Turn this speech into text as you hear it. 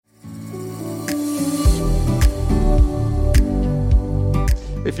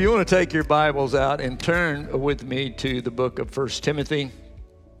If you want to take your Bibles out and turn with me to the book of 1 Timothy,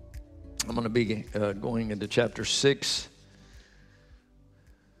 I'm going to be going into chapter 6.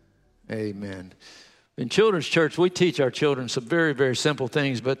 Amen. In Children's Church, we teach our children some very, very simple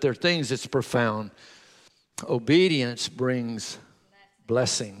things, but they're things that's profound. Obedience brings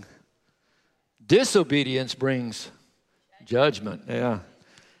blessing. Disobedience brings judgment.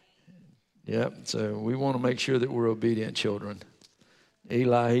 Yep. So we want to make sure that we're obedient children.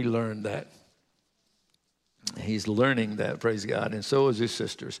 Eli, he learned that. He's learning that, praise God, and so is his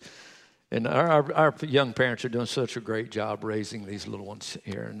sisters. And our young parents are doing such a great job raising these little ones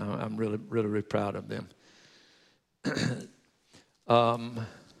here, and I'm really, really, really proud of them. All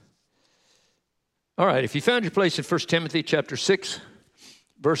right, if you found your place in 1 Timothy chapter 6,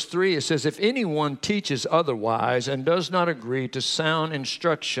 verse 3, it says, if anyone teaches otherwise and does not agree to sound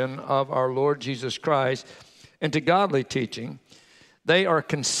instruction of our Lord Jesus Christ and to godly teaching, they are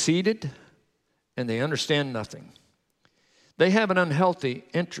conceited and they understand nothing. They have an unhealthy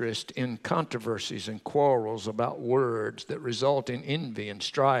interest in controversies and quarrels about words that result in envy and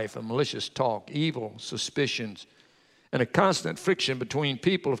strife and malicious talk, evil suspicions, and a constant friction between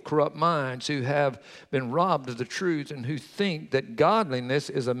people of corrupt minds who have been robbed of the truth and who think that godliness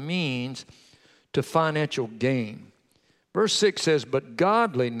is a means to financial gain. Verse 6 says, but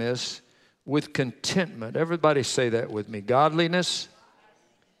godliness with contentment. Everybody say that with me. Godliness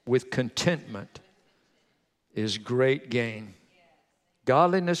with contentment is great gain.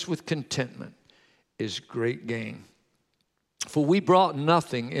 Godliness with contentment is great gain. For we brought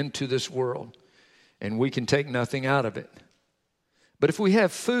nothing into this world, and we can take nothing out of it. But if we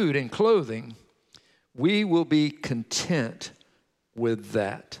have food and clothing, we will be content with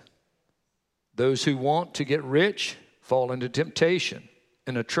that. Those who want to get rich fall into temptation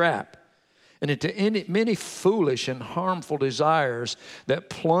and a trap, and into many foolish and harmful desires that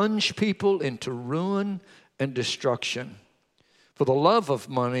plunge people into ruin and destruction. For the love of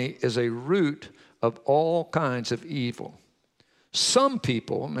money is a root of all kinds of evil. Some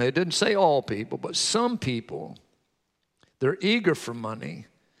people, and it didn't say all people, but some people, they're eager for money.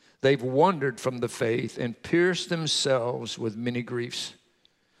 They've wandered from the faith and pierced themselves with many griefs.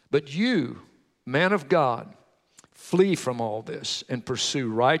 But you, man of God, flee from all this and pursue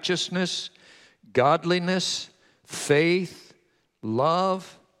righteousness, godliness, faith,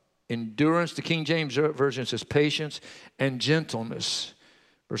 love, endurance. The King James Version says patience and gentleness.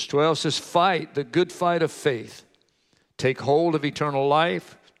 Verse 12 says, fight the good fight of faith. Take hold of eternal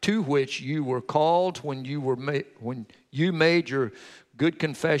life, to which you were called when you made your good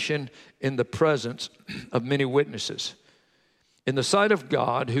confession in the presence of many witnesses. In the sight of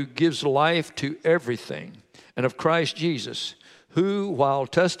God, who gives life to everything, and of Christ Jesus, who, while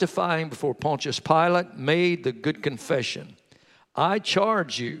testifying before Pontius Pilate, made the good confession. I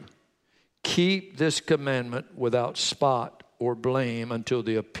charge you, keep this commandment without spot or blame until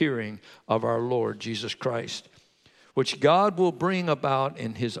the appearing of our Lord Jesus Christ, which God will bring about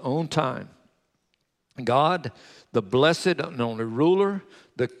in his own time. God, the blessed and only ruler,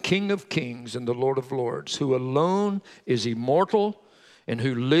 the King of kings and the Lord of lords, who alone is immortal and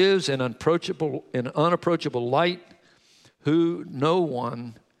who lives in unapproachable light, who no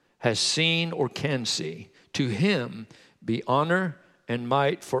one has seen or can see. To him be honor and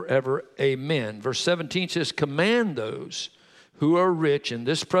might forever. Amen. Verse 17 says, command those who are rich in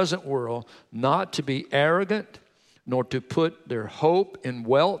this present world not to be arrogant, nor to put their hope in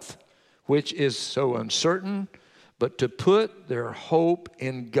wealth, which is so uncertain, but to put their hope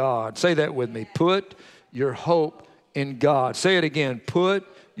in God. Say that with me. Put your hope in God. Say it again. Put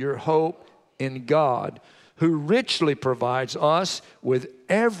your hope in God, who richly provides us with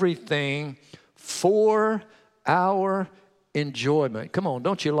everything for our enjoyment. Come on,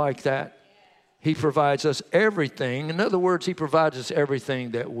 don't you like that? He provides us everything. In other words, he provides us everything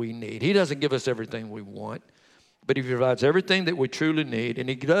that we need. He doesn't give us everything we want, but he provides everything that we truly need, and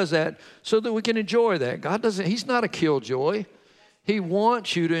he does that so that we can enjoy that. He's not a killjoy. He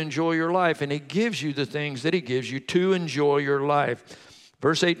wants you to enjoy your life, and he gives you the things that he gives you to enjoy your life.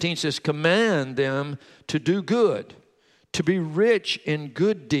 Verse 18 says, command them to do good, to be rich in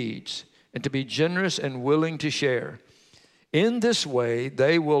good deeds, and to be generous and willing to share. In this way,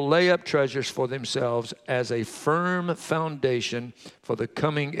 they will lay up treasures for themselves as a firm foundation for the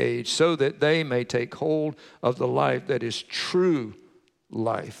coming age, so that they may take hold of the life that is true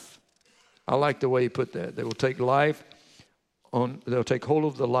life. I like the way he put that. They'll take hold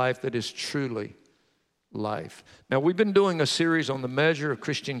of the life that is truly life. Now, we've been doing a series on the measure of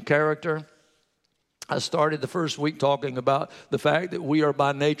Christian character. I started the first week talking about the fact that we are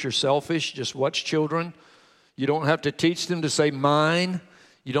by nature selfish. Just watch children. You don't have to teach them to say mine.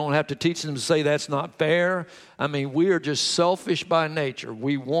 You don't have to teach them to say that's not fair. I mean, we are just selfish by nature.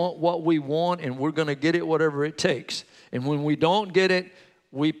 We want what we want, and we're going to get it whatever it takes. And when we don't get it,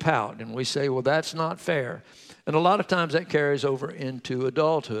 we pout, and we say, well, that's not fair. And a lot of times that carries over into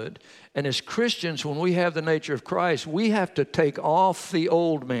adulthood. And as Christians, when we have the nature of Christ, we have to take off the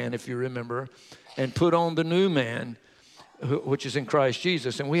old man, if you remember, and put on the new man, which is in Christ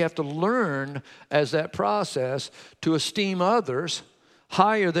Jesus. And we have to learn as that process to esteem others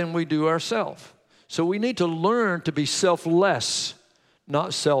higher than we do ourselves. So we need to learn to be selfless,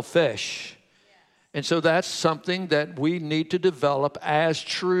 not selfish. And so that's something that we need to develop as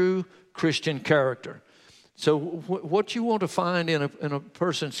true Christian character. So what you want to find in a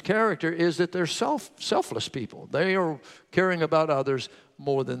person's character is that they're selfless people. They are caring about others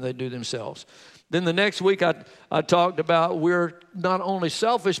more than they do themselves. Then the next week I talked about we're not only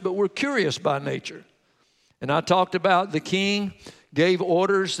selfish, but we're curious by nature. And I talked about the king gave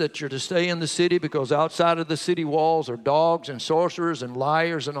orders that you're to stay in the city because outside of the city walls are dogs and sorcerers and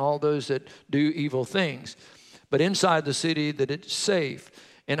liars and all those that do evil things. But inside the city that it's safe.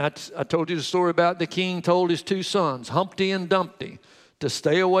 And I told you the story about the king told his two sons, Humpty and Dumpty, to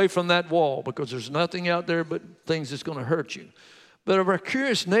stay away from that wall because there's nothing out there but things that's going to hurt you. But of our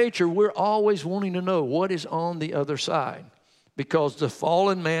curious nature, we're always wanting to know what is on the other side because the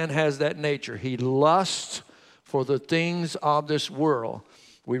fallen man has that nature. He lusts for the things of this world.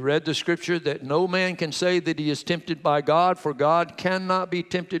 We read the scripture that no man can say that he is tempted by God, for God cannot be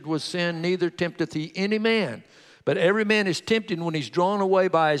tempted with sin, neither tempteth he any man. But every man is tempted when he's drawn away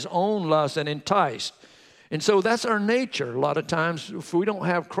by his own lust and enticed. And so that's our nature. A lot of times, if we don't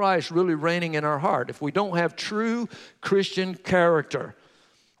have Christ really reigning in our heart, if we don't have true Christian character,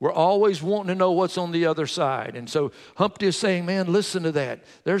 we're always wanting to know what's on the other side. And so Humpty is saying, man, listen to that.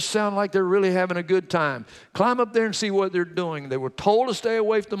 They sound like they're really having a good time. Climb up there and see what they're doing. They were told to stay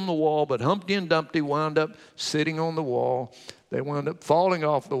away from the wall, but Humpty and Dumpty wound up sitting on the wall. They wound up falling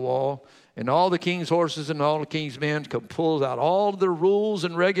off the wall. And all the king's horses and all the king's men pulled out all their rules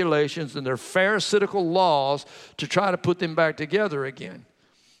and regulations and their pharisaical laws to try to put them back together again.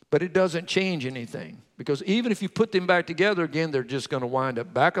 But it doesn't change anything. Because even if you put them back together again, they're just going to wind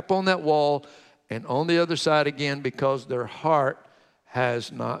up back up on that wall and on the other side again because their heart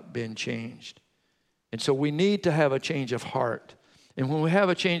has not been changed. And so we need to have a change of heart. And when we have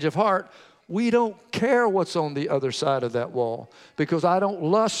a change of heart, we don't care what's on the other side of that wall because I don't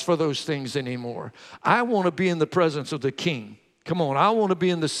lust for those things anymore. I want to be in the presence of the king. Come on, I want to be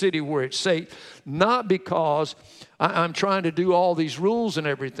in the city where it's safe, not because I'm trying to do all these rules and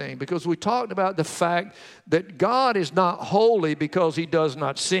everything, because we talked about the fact that God is not holy because he does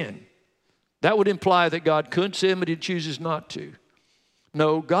not sin. That would imply that God could sin, but he chooses not to.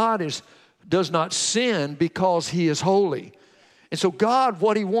 No, God does not sin because he is holy. And so God,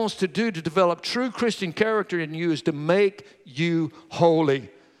 what he wants to do to develop true Christian character in you is to make you holy.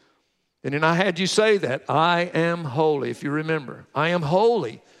 And then I had you say that, I am holy, if you remember. I am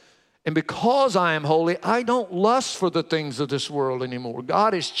holy. And because I am holy, I don't lust for the things of this world anymore.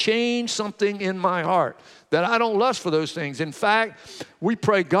 God has changed something in my heart that I don't lust for those things. In fact, we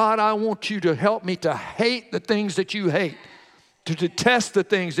pray, God, I want you to help me to hate the things that you hate, to detest the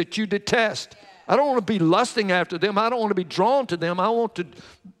things that you detest. I don't want to be lusting after them. I don't want to be drawn to them. I want to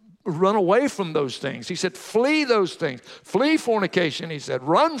run away from those things. He said, flee those things. Flee fornication, he said.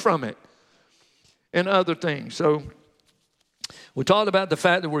 Run from it. And other things. So we talked about the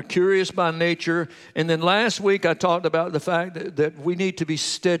fact that we're curious by nature. And then last week I talked about the fact that we need to be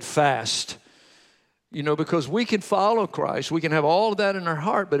steadfast. You know, because we can follow Christ. We can have all of that in our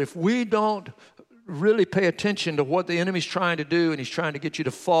heart. But if we don't really pay attention to what the enemy's trying to do and he's trying to get you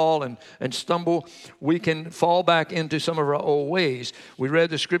to fall and stumble, we can fall back into some of our old ways. We read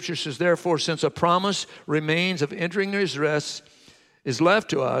the scripture says, therefore, since a promise remains of entering his rest is left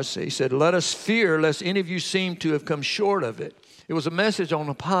to us, he said, let us fear lest any of you seem to have come short of it. It was a message on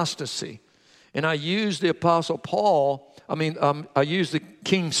apostasy. And I used the apostle I used the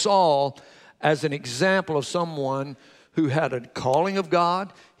King Saul as an example of someone who had a calling of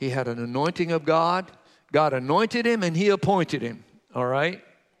God. He had an anointing of God. God anointed him and he appointed him. All right?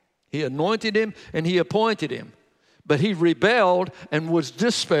 He anointed him and he appointed him. But he rebelled and was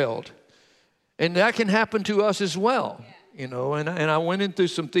dispelled. And that can happen to us as well. You know, and I went into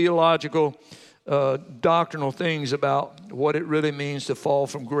some theological, doctrinal things about what it really means to fall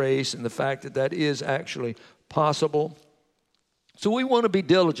from grace and the fact that that is actually possible. So we want to be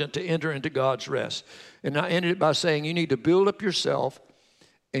diligent to enter into God's rest. And I ended it by saying you need to build up yourself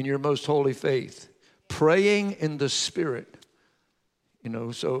in your most holy faith, praying in the Spirit. You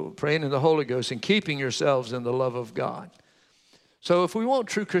know, so praying in the Holy Ghost and keeping yourselves in the love of God. So if we want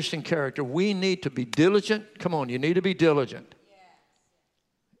true Christian character, we need to be diligent. Come on, you need to be diligent.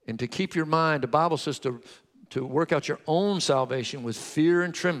 And to keep your mind, the Bible says to work out your own salvation with fear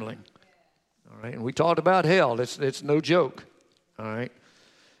and trembling. All right, and we talked about hell. It's no joke. All right.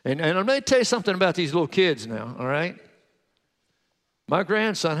 And I'm going to tell you something about these little kids now, all right? My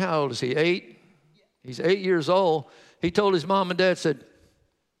grandson, how old is he? 8? He's 8 years old. He told his mom and dad, said,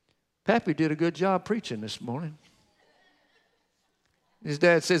 Pappy did a good job preaching this morning. His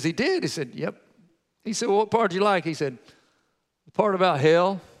dad says he did. He said, yep. He said, well, what part did you like? He said, the part about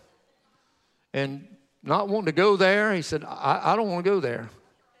hell and not wanting to go there. He said, I don't want to go there.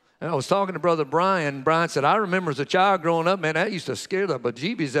 And I was talking to Brother Brian. Brian said, I remember as a child growing up, man, that used to scare the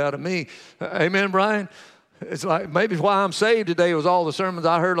bejeebies out of me. Amen, Brian? It's like maybe why I'm saved today was all the sermons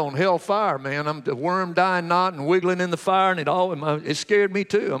I heard on hellfire, man. I'm the worm dying not and wiggling in the fire, and it scared me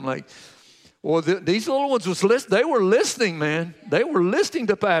too. I'm like, well, these little ones they were listening, man. They were listening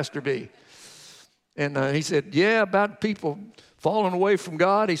to Pastor B. And he said, yeah, about people falling away from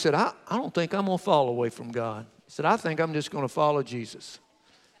God. He said, I don't think I'm going to fall away from God. He said, I think I'm just going to follow Jesus.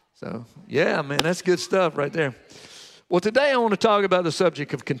 So, yeah, man, that's good stuff right there. Well, today I want to talk about the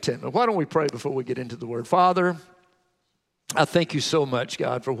subject of contentment. Why don't we pray before we get into the Word? Father, I thank you so much,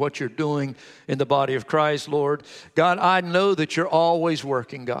 God, for what you're doing in the body of Christ, Lord. God, I know that you're always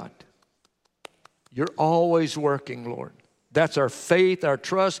working, God. You're always working, Lord. That's our faith, our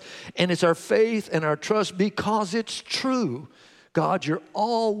trust, and it's our faith and our trust because it's true. God, you're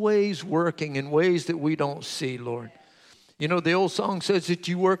always working in ways that we don't see, Lord. You know, the old song says that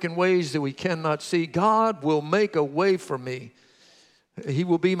you work in ways that we cannot see. God will make a way for me. He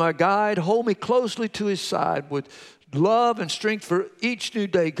will be my guide. Hold me closely to his side with love and strength for each new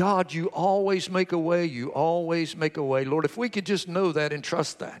day. God, you always make a way. You always make a way. Lord, if we could just know that and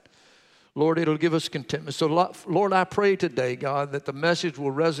trust that, Lord, it'll give us contentment. So, Lord, I pray today, God, that the message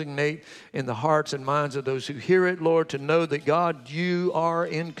will resonate in the hearts and minds of those who hear it, Lord, to know that, God, you are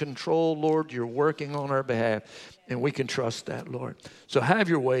in control, Lord. You're working on our behalf, and we can trust that, Lord. So have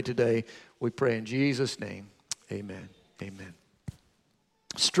your way today. We pray in Jesus' name. Amen. Amen.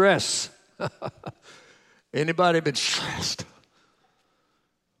 Stress. Anybody been stressed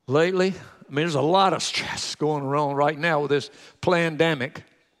lately? I mean, there's a lot of stress going on right now with this pandemic.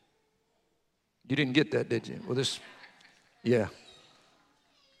 You didn't get that, did you? Well, yeah.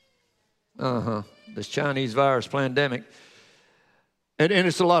 This Chinese virus pandemic. And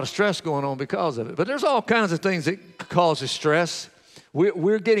it's a lot of stress going on because of it. But there's all kinds of things that causes stress.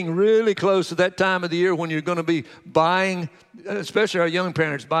 We're getting really close to that time of the year when you're going to be buying, especially our young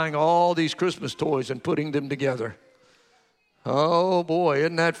parents, buying all these Christmas toys and putting them together. Oh, boy,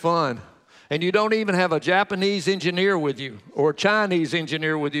 isn't that fun? And you don't even have a Japanese engineer with you or a Chinese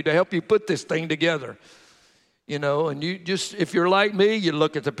engineer with you to help you put this thing together. You know, and you just, if you're like me, you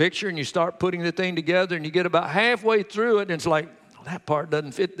look at the picture and you start putting the thing together and you get about halfway through it and it's like, well, that part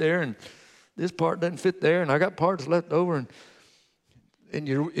doesn't fit there and this part doesn't fit there and I got parts left over and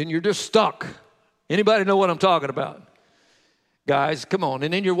you're just stuck. Anybody know what I'm talking about? Guys, come on.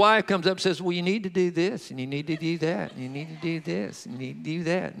 And then your wife comes up and says, well, you need to do this, and you need to do that, and you need to do this, and you need to do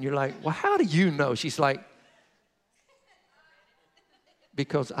that. And you're like, well, how do you know? She's like,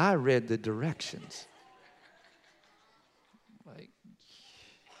 because I read the directions. Like,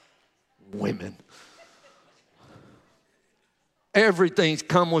 women. Everything's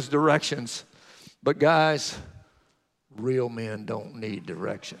come with directions. But guys, real men don't need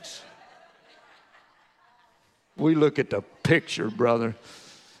directions. We look at the picture, brother.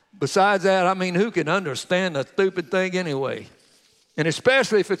 Besides that, I mean, who can understand a stupid thing anyway? And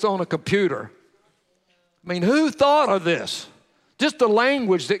especially if it's on a computer. I mean, who thought of this? Just the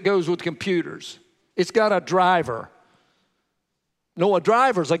language that goes with computers. It's got a driver. No, a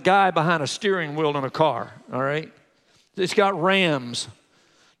driver's a guy behind a steering wheel in a car, all right? It's got rams.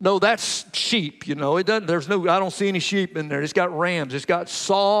 No, that's sheep, you know. I don't see any sheep in there. It's got rams. It's got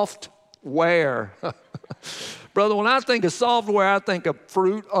software. Brother, when I think of software, I think of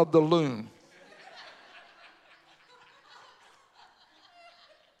Fruit of the Loom.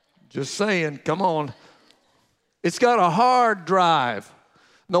 Just saying, come on. It's got a hard drive.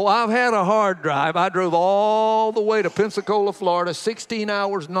 No, I've had a hard drive. I drove all the way to Pensacola, Florida, 16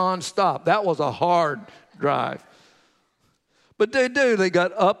 hours nonstop. That was a hard drive. But they do. They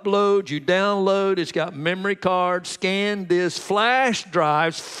got upload, you download. It's got memory cards, scan disks, flash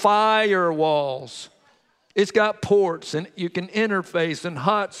drives, firewalls. It's got ports, and you can interface and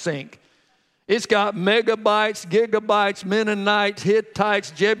hot sync. It's got megabytes, gigabytes, Mennonites,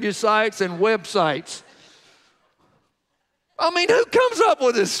 Hittites, Jebusites, and websites. I mean, who comes up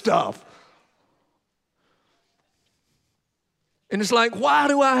with this stuff? And it's like, why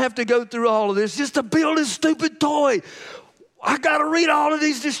do I have to go through all of this just to build this stupid toy? I got to read all of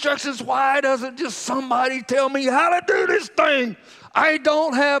these instructions. Why doesn't just somebody tell me how to do this thing? I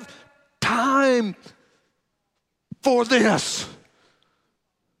don't have time for this.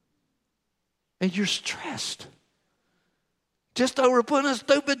 And you're stressed just over putting a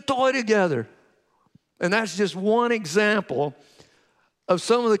stupid toy together. And that's just one example of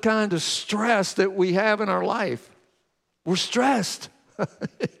some of the kind of stress that we have in our life. We're stressed.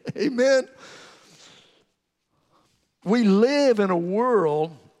 Amen. We live in a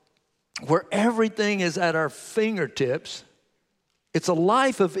world where everything is at our fingertips. It's a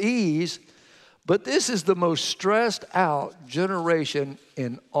life of ease, but this is the most stressed out generation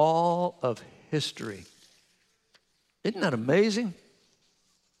in all of history. Isn't that amazing?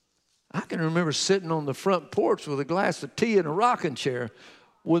 I can remember sitting on the front porch with a glass of tea and a rocking chair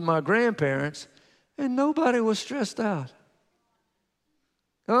with my grandparents, and nobody was stressed out.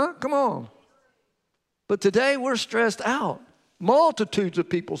 Huh? Come on. But today we're stressed out. Multitudes of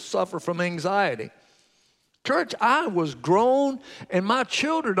people suffer from anxiety. Church, I was grown, and my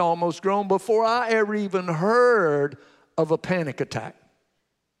children almost grown before I ever even heard of a panic attack.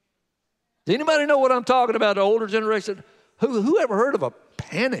 Does anybody know what I'm talking about, the older generation? Who ever heard of a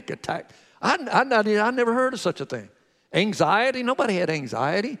panic attack? I never heard of such a thing. Anxiety? Nobody had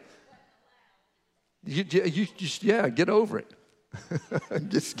anxiety. You just get over it.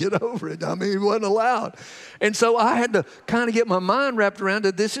 Just get over it. I mean, it wasn't allowed. And so I had to kind of get my mind wrapped around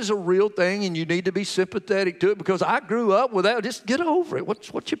that this is a real thing and you need to be sympathetic to it, because I grew up without. Just get over it.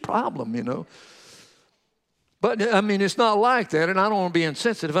 What's your problem, you know? But, I mean, it's not like that, and I don't want to be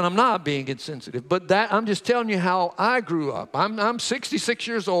insensitive, and I'm not being insensitive. But I'm just telling you how I grew up. I'm 66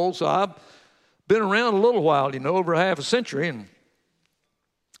 years old, so I've been around a little while, you know, over half a century. And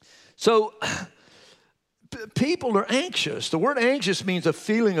so people are anxious. The word anxious means a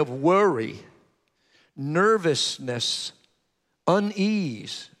feeling of worry, nervousness,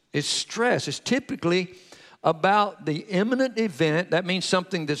 unease. It's stress. It's typically about the imminent event. That means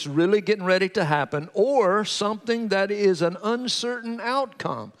something that's really getting ready to happen, or something that is an uncertain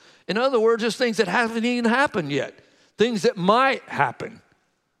outcome. In other words, it's things that haven't even happened yet, things that might happen.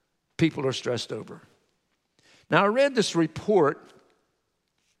 People are stressed over. Now, I read this report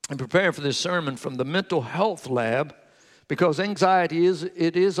in preparing for this sermon from the Mental Health Lab, because anxiety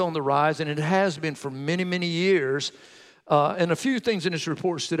is on the rise, and it has been for many, many years. And a few things in this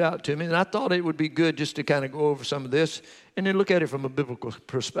report stood out to me, and I thought it would be good just to kind of go over some of this and then look at it from a biblical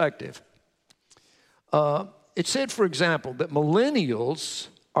perspective. It said, for example, that millennials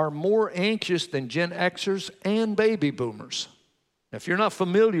are more anxious than Gen Xers and baby boomers. Now, if you're not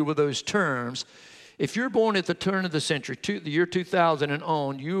familiar with those terms, if you're born at the turn of the century, the year 2000 and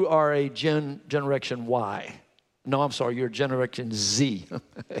on, you are a Generation Y. No, I'm sorry, you're Generation Z.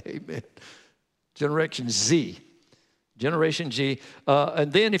 Amen. Generation Z. Generation G.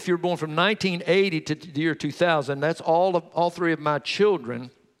 And then if you're born from 1980 to the year 2000, that's all three of my children.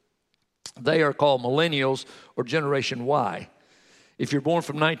 They are called millennials or Generation Y. If you're born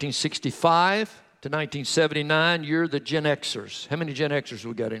from 1965 to 1979, you're the Gen Xers. How many Gen Xers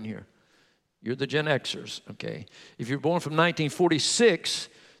we got in here? You're the Gen Xers, okay. If you're born from 1946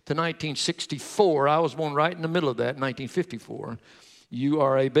 to 1964, I was born right in the middle of that, 1954, you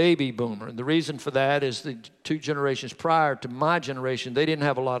are a baby boomer. And the reason for that is the two generations prior to my generation, they didn't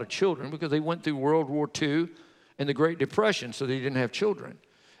have a lot of children because they went through World War II and the Great Depression, so they didn't have children.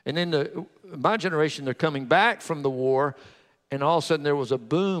 And then my generation, they're coming back from the war, and all of a sudden there was a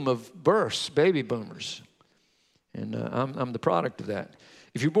boom of births, baby boomers. And I'm the product of that.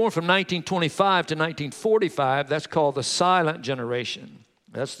 If you're born from 1925 to 1945, that's called the silent generation.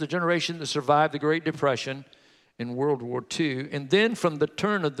 That's the generation that survived the Great Depression in World War II. And then from the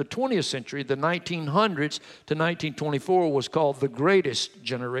turn of the 20th century, the 1900s to 1924 was called the greatest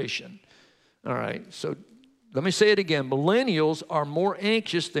generation. All right, so let me say it again. Millennials are more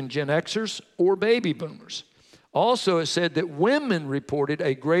anxious than Gen Xers or baby boomers. Also, it said that women reported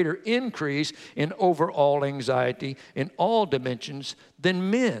a greater increase in overall anxiety in all dimensions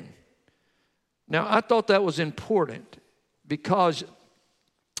than men. Now, I thought that was important because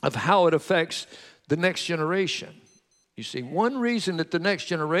of how it affects the next generation. You see, one reason that the next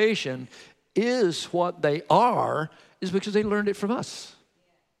generation is what they are is because they learned it from us.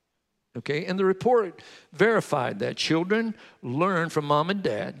 Okay, and the report verified that children learn from mom and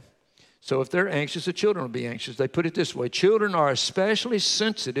dad. So if they're anxious, the children will be anxious. They put it this way: children are especially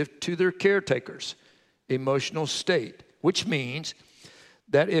sensitive to their caretaker's emotional state, which means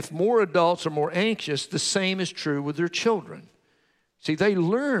that if more adults are more anxious, the same is true with their children. See, they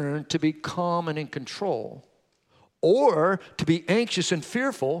learn to be calm and in control or to be anxious and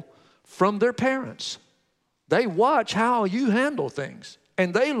fearful from their parents. They watch how you handle things,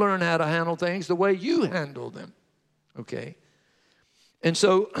 and they learn how to handle things the way you handle them, okay? And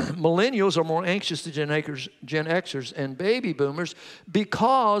so millennials are more anxious than Gen Xers and baby boomers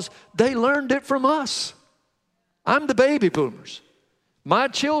because they learned it from us. I'm the baby boomers. My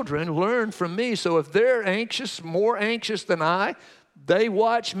children learn from me, so if they're anxious, more anxious than I, they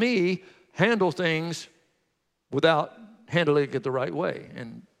watch me handle things without handling it the right way.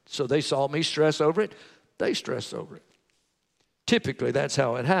 And so they saw me stress over it, they stress over it. Typically, that's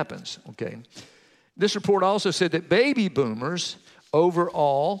how it happens, okay? This report also said that baby boomers,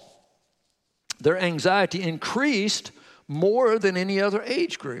 overall, their anxiety increased more than any other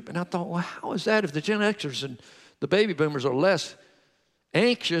age group. And I thought, well, how is that if the Gen Xers and the baby boomers are less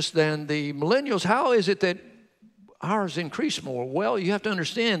anxious than the millennials? How is it that ours increase more? Well, you have to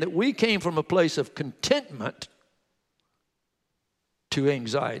understand that we came from a place of contentment to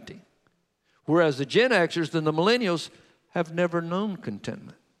anxiety, whereas the Gen Xers and the millennials have never known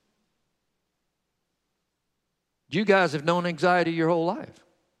contentment. You guys have known anxiety your whole life.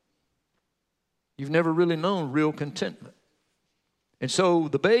 You've never really known real contentment. And so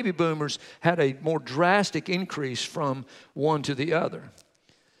the baby boomers had a more drastic increase from one to the other.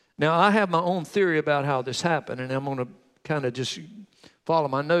 Now, I have my own theory about how this happened, and I'm going to kind of just follow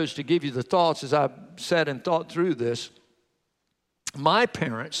my nose to give you the thoughts as I sat and thought through this. My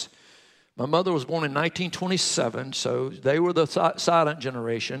parents, my mother was born in 1927, so they were the silent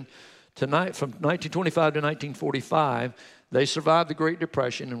generation. Tonight, from 1925 to 1945, they survived the Great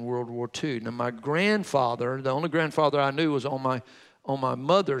Depression and World War II. Now, my grandfather, the only grandfather I knew was on my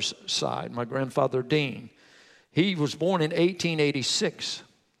mother's side, my grandfather Dean. He was born in 1886,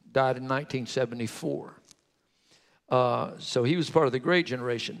 died in 1974. So he was part of the Great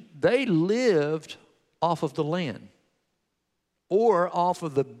Generation. They lived off of the land or off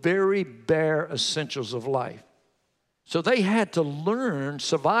of the very bare essentials of life. So they had to learn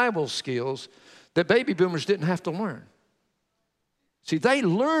survival skills that baby boomers didn't have to learn. See, they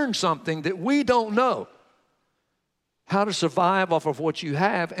learned something that we don't know. How to survive off of what you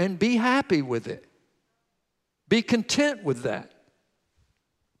have and be happy with it. Be content with that.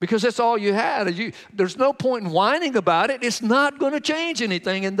 Because that's all you had. There's no point in whining about it. It's not going to change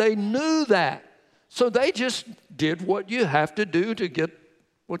anything, and they knew that. So they just did what you have to do to get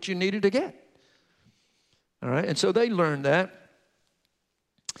what you needed to get. All right, and so they learned that.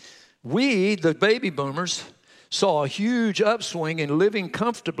 We, the baby boomers, saw a huge upswing in living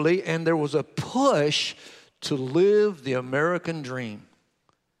comfortably, and there was a push to live the American dream.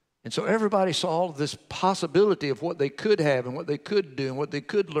 And so everybody saw this possibility of what they could have and what they could do and what they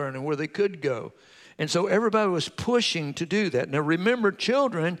could learn and where they could go. And so everybody was pushing to do that. Now remember,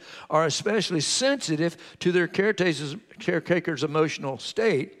 children are especially sensitive to their caretaker's emotional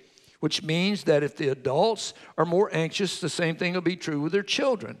state, which means that if the adults are more anxious, the same thing will be true with their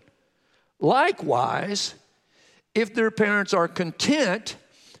children. Likewise, if their parents are content,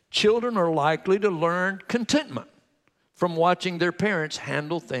 children are likely to learn contentment from watching their parents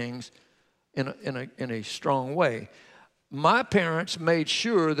handle things in a strong way. My parents made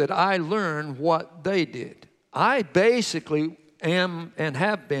sure that I learned what they did. I basically am and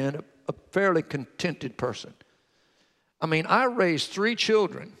have been a fairly contented person. I mean, I raised 3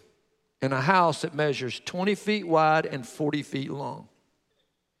 children in a house that measures 20 feet wide and 40 feet long.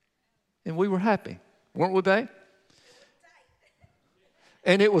 And we were happy, weren't we, babe?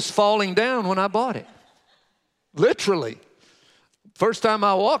 And it was falling down when I bought it. Literally. First time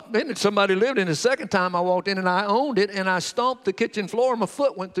I walked in, somebody lived in it. The second time I walked in and I owned it, and I stomped the kitchen floor. My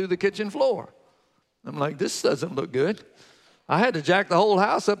foot went through the kitchen floor. I'm like, this doesn't look good. I had to jack the whole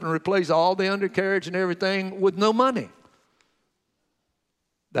house up and replace all the undercarriage and everything with no money.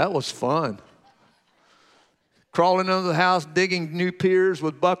 That was fun. Crawling under the house, digging new piers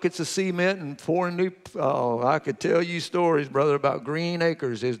with buckets of cement and pouring new... Oh, I could tell you stories, brother, about Green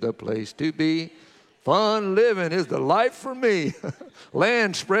Acres is the place to be. Fun living is the life for me.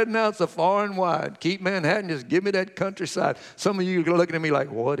 Land spreading out so far and wide. Keep Manhattan, just give me that countryside. Some of you are looking at me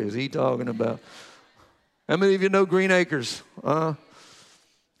like, what is he talking about? How many of you know Green Acres?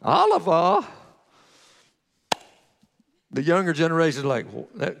 Oliver. The younger generation is like, well,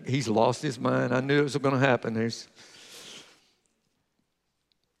 he's lost his mind. I knew it was going to happen.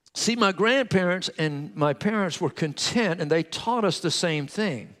 See, my grandparents and my parents were content, and they taught us the same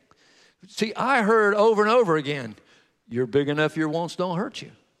thing. See, I heard over and over again, you're big enough, your wants don't hurt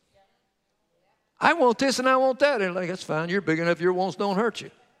you. I want this and I want that. And like, that's fine, you're big enough, your wants don't hurt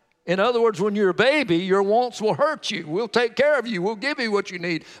you. In other words, when you're a baby, your wants will hurt you. We'll take care of you. We'll give you what you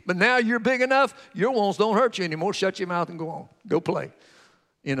need. But now you're big enough, your wants don't hurt you anymore. Shut your mouth and go on. Go play,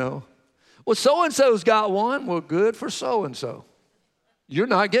 you know. Well, so-and-so's got one. Well, good for so-and-so. You're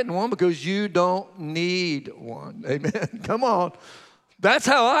not getting one because you don't need one. Amen. Come on. That's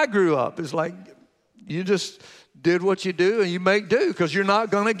how I grew up. It's like you just did what you do and you make do because you're not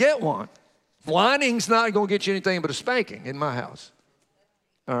going to get one. Whining's not going to get you anything but a spanking in my house.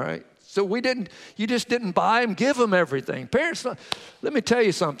 All right. So you just didn't buy them, give them everything. Parents, let me tell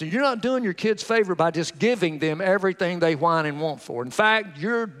you something. You're not doing your kids favor by just giving them everything they whine and want for. In fact,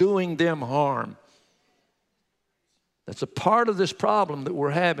 you're doing them harm. That's a part of this problem that we're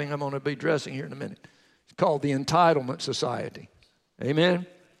having. I'm going to be addressing here in a minute. It's called the entitlement society. Amen.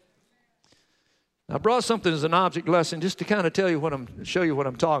 I brought something as an object lesson just to kind of show you what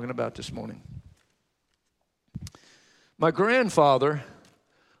I'm talking about this morning. My grandfather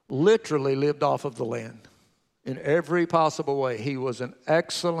literally lived off of the land in every possible way. He was an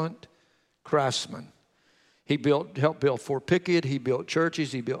excellent craftsman. He helped build Fort Pickett. He built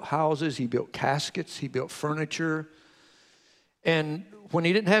churches. He built houses. He built caskets. He built furniture. And when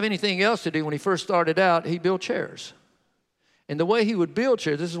he didn't have anything else to do, when he first started out, he built chairs. And the way he would build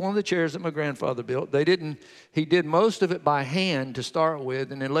chairs, this is one of the chairs that my grandfather built. He did most of it by hand to start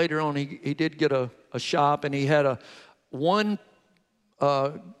with. And then later on, he did get a shop, and he had one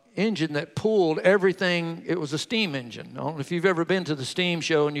engine that pulled everything. It was a steam engine. I don't know if you've ever been to the steam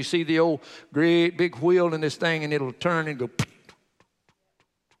show and you see the old great big wheel in this thing, and it'll turn and go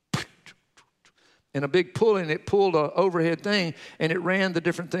and a big pulling. It pulled an overhead thing, and it ran the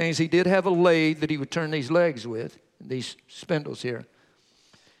different things. He did have a lathe that he would turn these legs with, these spindles here.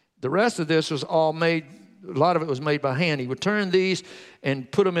 The rest of this was all made, a lot of it was made by hand. He would turn these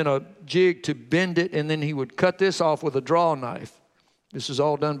and put them in a jig to bend it, and then he would cut this off with a draw knife. This is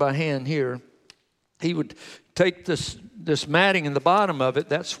all done by hand here. He would take this matting in the bottom of it.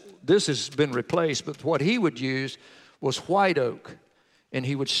 This has been replaced, but what he would use was white oak. And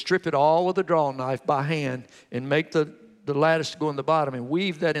he would strip it all with a draw knife by hand and make the lattice to go in the bottom and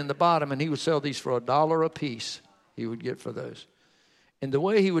weave that in the bottom. And he would sell these for $1 a piece. He would get for those. And the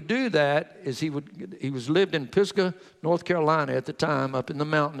way he would do that is he lived in Pisgah, North Carolina at the time, up in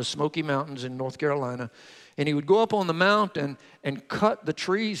the Smoky Mountains in North Carolina. And he would go up on the mountain and cut the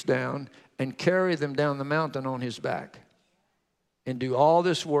trees down and carry them down the mountain on his back and do all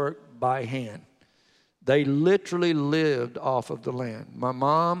this work by hand. They literally lived off of the land. My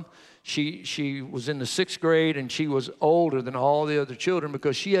mom, she was in the 6th grade, and she was older than all the other children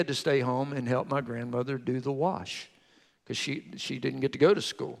because she had to stay home and help my grandmother do the wash because she didn't get to go to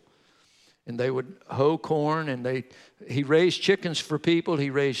school. And they would hoe corn, and he raised chickens for people.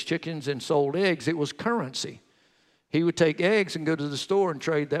 He raised chickens and sold eggs. It was currency. He would take eggs and go to the store and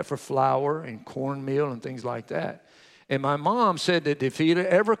trade that for flour and cornmeal and things like that. And my mom said that if he'd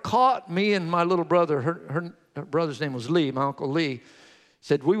ever caught me and my little brother, her brother's name was Lee, my Uncle Lee,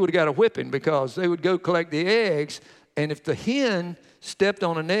 said we would have got a whipping because they would go collect the eggs, and if the hen stepped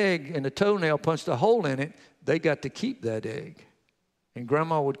on an egg and the toenail punched a hole in it, they got to keep that egg. And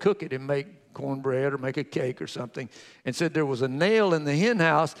Grandma would cook it and make cornbread or make a cake or something, and said there was a nail in the hen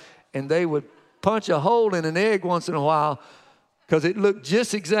house, and they would punch a hole in an egg once in a while because it looked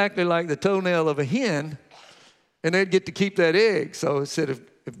just exactly like the toenail of a hen. And they'd get to keep that egg. So he said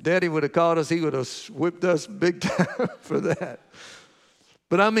if Daddy would have caught us, he would have whipped us big time for that.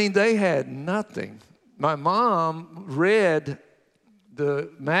 But I mean, they had nothing. My mom read the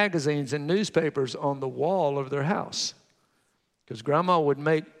magazines and newspapers on the wall of their house because Grandma would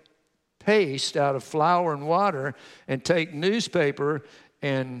make paste out of flour and water and take newspaper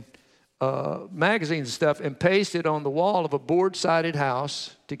and magazines and stuff and paste it on the wall of a board-sided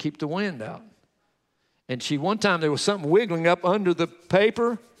house to keep the wind out. And one time there was something wiggling up under the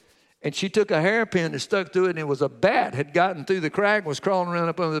paper, and she took a hairpin and stuck through it, and it was a bat had gotten through the crack and was crawling around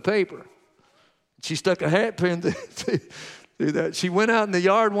up under the paper. She stuck a hairpin through that. She went out in the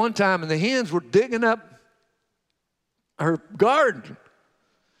yard one time, and the hens were digging up her garden.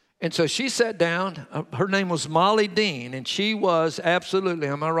 And so she sat down. Her name was Molly Dean, and she was absolutely,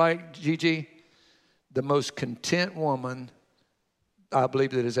 am I right, Gigi, the most content woman I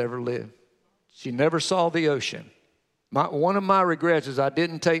believe that has ever lived. She never saw the ocean. One of my regrets is I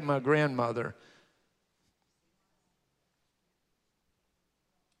didn't take my grandmother.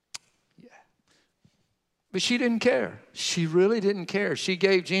 Yeah. But she didn't care. She really didn't care. She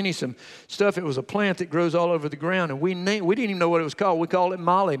gave Jeannie some stuff. It was a plant that grows all over the ground, and we didn't even know what it was called. We called it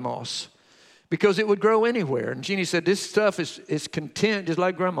molly moss because it would grow anywhere. And Jeannie said, this stuff is content just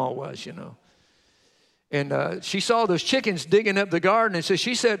like Grandma was, you know. And she saw those chickens digging up the garden, and so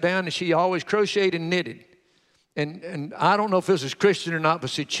she sat down and she always crocheted and knitted. And I don't know if this is Christian or not, but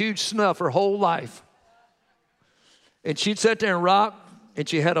she chewed snuff her whole life. And she'd sit there and rock, and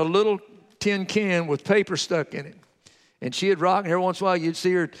she had a little tin can with paper stuck in it. And she'd rock, and every once in a while you'd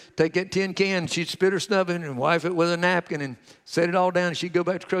see her take that tin can, and she'd spit her snuff in and wipe it with a napkin and set it all down, and she'd go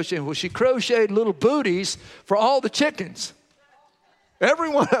back to crocheting. Well, she crocheted little booties for all the chickens. Every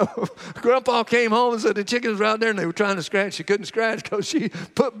one of them. Grandpa came home and said the chickens were out there, and they were trying to scratch. She couldn't scratch because she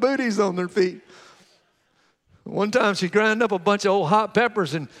put booties on their feet. One time she ground up a bunch of old hot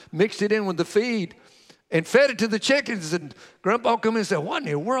peppers and mixed it in with the feed and fed it to the chickens. And Grandpa come in and said, what in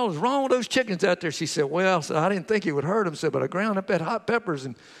the world is wrong with those chickens out there? She said, well, I didn't think it would hurt them. Said, but I ground up that hot peppers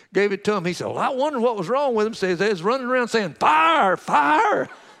and gave it to them. He said, well, I wondered what was wrong with them. Says they was running around saying, fire, fire.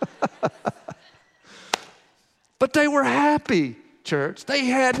 But they were happy, church. They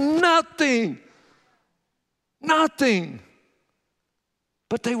had nothing. Nothing.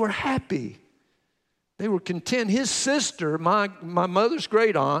 But they were happy. They were content. His sister, my mother's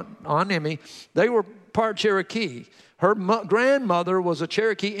great aunt, Aunt Emmy, they were part Cherokee. Her grandmother was a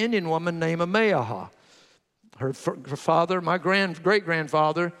Cherokee Indian woman named Ameaha. Her father, my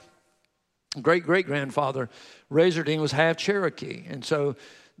great-great-grandfather, Razor was half Cherokee. And so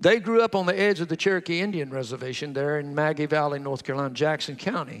they grew up on the edge of the Cherokee Indian Reservation there in Maggie Valley, North Carolina, Jackson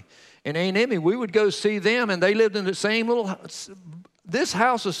County. And Aunt Emmy, we would go see them, and they lived in the same little house. This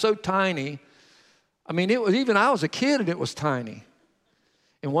house is so tiny. I mean, it was, even I was a kid and it was tiny.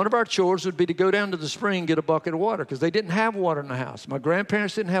 And one of our chores would be to go down to the spring and get a bucket of water because they didn't have water in the house. My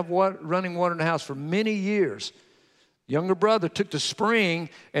grandparents didn't have running water in the house for many years. Younger brother took the spring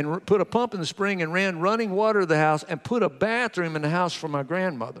and put a pump in the spring and ran running water to the house and put a bathroom in the house for my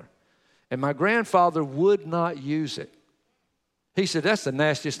grandmother. And my grandfather would not use it. He said, that's the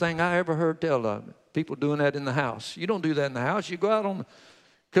nastiest thing I ever heard tell of. People doing that in the house. You don't do that in the house. You go out on the...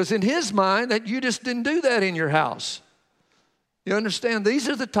 Because in his mind, that you just didn't do that in your house. You understand? These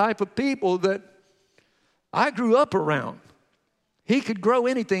are the type of people that I grew up around. He could grow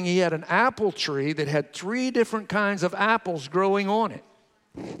anything. He had an apple tree that had 3 different kinds of apples growing on it.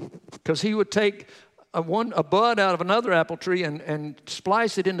 Because he would take a bud out of another apple tree and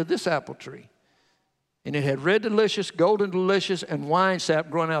splice it into this apple tree. And it had red delicious, golden delicious, and wine sap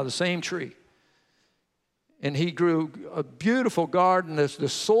growing out of the same tree. And he grew a beautiful garden. The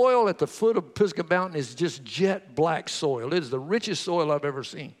soil at the foot of Pisgah Mountain is just jet black soil. It is the richest soil I've ever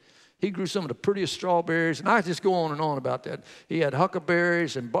seen. He grew some of the prettiest strawberries, and I just go on and on about that. He had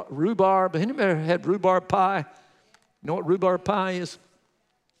huckleberries and rhubarb. Anybody had rhubarb pie? You know what rhubarb pie is?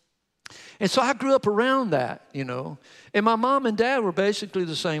 And so I grew up around that, you know. And my mom and dad were basically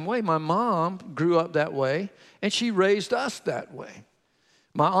the same way. My mom grew up that way, and she raised us that way.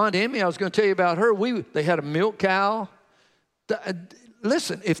 My Aunt Emmy, I was going to tell you about her. They had a milk cow.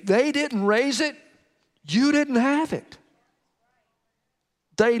 Listen, if they didn't raise it, you didn't have it.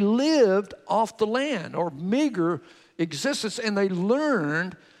 They lived off the land or meager existence, and they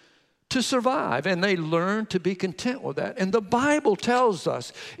learned to survive, and they learned to be content with that. And the Bible tells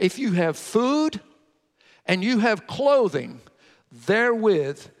us if you have food and you have clothing,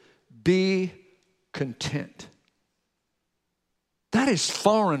 therewith be content. That is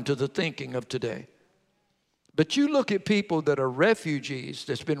foreign to the thinking of today. But you look at people that are refugees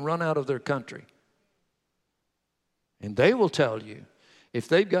that's been run out of their country, and they will tell you, if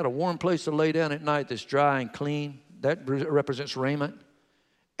they've got a warm place to lay down at night that's dry and clean, that represents raiment,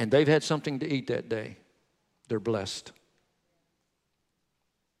 and they've had something to eat that day, they're blessed.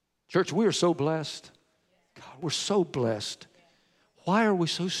 Church, we are so blessed. God, we're so blessed. Why are we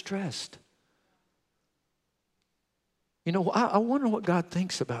so stressed? You know, I wonder what God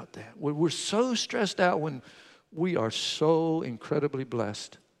thinks about that. We're so stressed out when we are so incredibly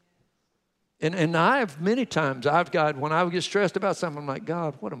blessed. And many times when I get stressed about something, I'm like,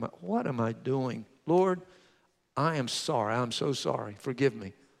 God, what am I doing? Lord, I am sorry. I'm so sorry. Forgive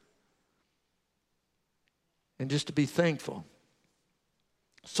me. And just to be thankful.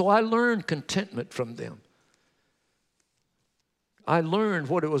 So I learned contentment from them. I learned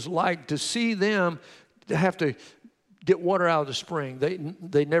what it was like to see them to have to get water out of the spring.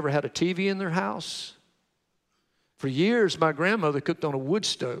 They never had a TV in their house. For years, my grandmother cooked on a wood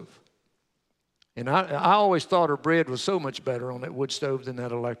stove. And I always thought her bread was so much better on that wood stove than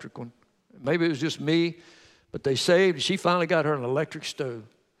that electric one. Maybe it was just me, but they saved. She finally got her an electric stove.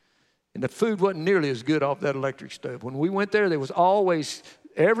 And the food wasn't nearly as good off that electric stove. When we went there was always,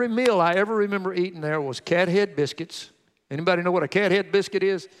 every meal I ever remember eating there was cat head biscuits. Anybody know what a cat head biscuit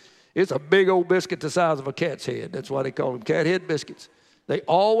is? It's a big old biscuit the size of a cat's head. That's why they call them cat head biscuits. They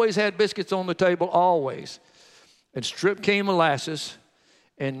always had biscuits on the table, always. And strip cane molasses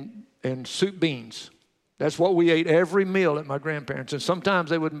and soup beans. That's what we ate every meal at my grandparents'. And sometimes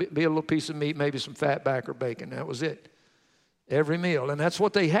they would be a little piece of meat, maybe some fat back or bacon. That was it. Every meal. And that's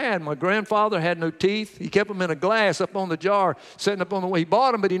what they had. My grandfather had no teeth. He kept them in a glass up on the jar, setting up on the way. He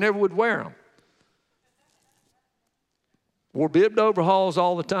bought them, but he never would wear them. Wore bibbed overalls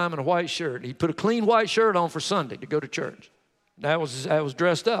all the time and a white shirt. He put a clean white shirt on for Sunday to go to church. That was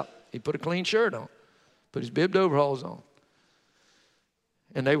dressed up. He put a clean shirt on. Put his bibbed overalls on.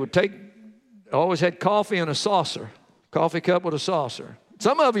 And they would always had coffee in a saucer. Coffee cup with a saucer.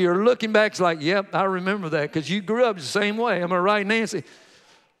 Some of you are looking back, it's like, yep, I remember that because you grew up the same way. Am I right, Nancy?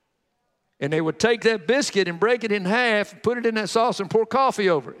 And they would take that biscuit and break it in half, put it in that saucer and pour coffee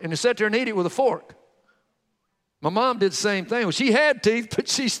over it. And they sat there and eat it with a fork. My mom did the same thing. Well, she had teeth, but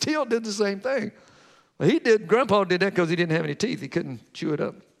she still did the same thing. Well, Grandpa did that because he didn't have any teeth. He couldn't chew it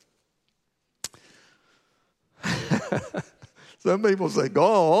up. Some people say,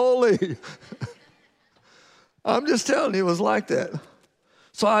 golly. I'm just telling you, it was like that.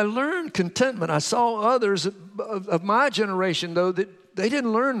 So I learned contentment. I saw others of my generation, though, that they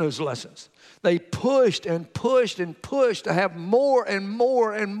didn't learn those lessons. They pushed and pushed and pushed to have more and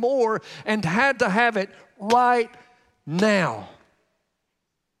more and more and had to have it right now.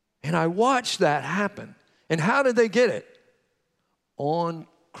 And I watched that happen. And how did they get it? On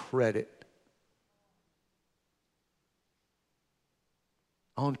credit.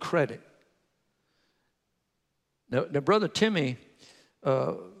 On credit. Now Brother Timmy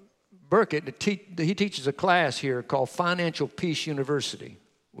Burkett, he teaches a class here called Financial Peace University.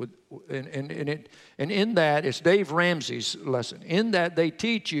 And in that, it's Dave Ramsey's lesson. In that, they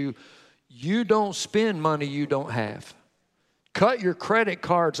teach you don't spend money you don't have. Cut your credit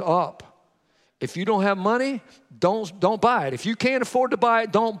cards up. If you don't have money, don't buy it. If you can't afford to buy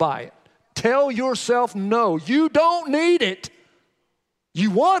it, don't buy it. Tell yourself no. You don't need it. You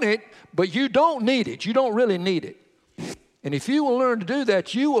want it, but you don't need it. You don't really need it. And if you will learn to do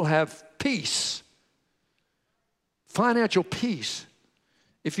that, you will have peace. Financial peace.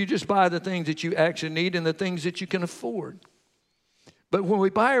 If you just buy the things that you actually need and the things that you can afford. But when we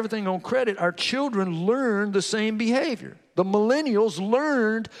buy everything on credit, our children learn the same behavior. The millennials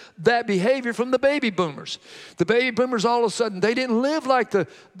learned that behavior from the baby boomers. The baby boomers, all of a sudden, they didn't live like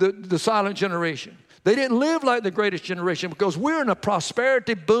the silent generation. They didn't live like the greatest generation because we're in a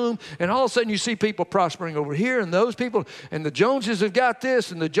prosperity boom, and all of a sudden you see people prospering over here, and those people, and the Joneses have got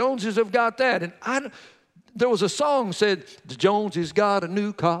this, and the Joneses have got that. And there was a song said, the Joneses got a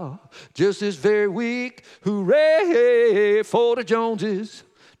new car just this very week. Hooray for the Joneses.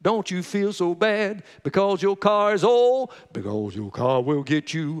 Don't you feel so bad because your car is old? Because your car will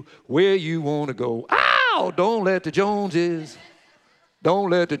get you where you want to go. Ow! Don't let the Joneses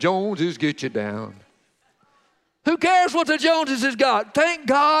get you down. Who cares what the Joneses has got? Thank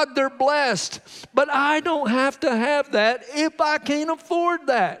God they're blessed. But I don't have to have that if I can't afford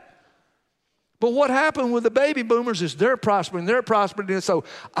that. But what happened with the baby boomers is they're prospering. And so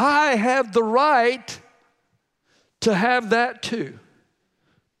I have the right to have that too.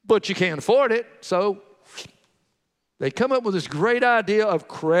 But you can't afford it. So they come up with this great idea of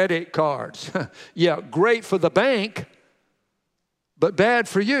credit cards. Yeah, great for the bank, but bad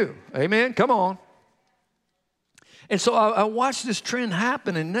for you. Amen? Come on. And so I watched this trend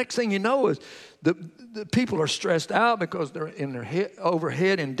happen, and next thing you know is the people are stressed out because they're in their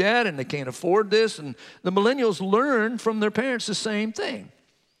overhead in debt and they can't afford this. And the millennials learn from their parents the same thing.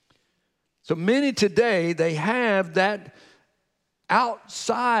 So many today, they have that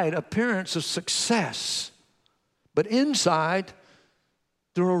outside appearance of success, but inside,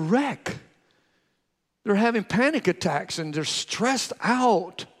 they're a wreck. They're having panic attacks and they're stressed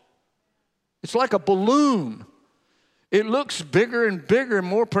out. It's like a balloon. It looks bigger and bigger and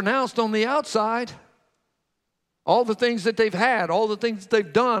more pronounced on the outside. All the things that they've had, all the things that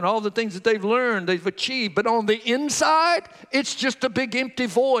they've done, all the things that they've learned, they've achieved. But on the inside, it's just a big empty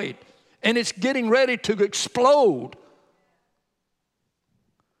void. And it's getting ready to explode.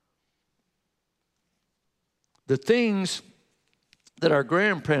 The things that our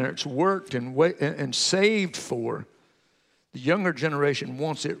grandparents worked and saved for, the younger generation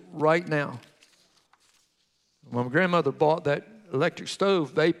wants it right now. When my grandmother bought that electric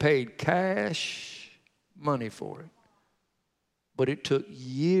stove, they paid cash money for it. But it took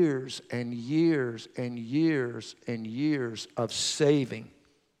years and years and years and years of saving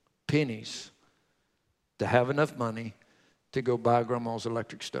pennies to have enough money to go buy Grandma's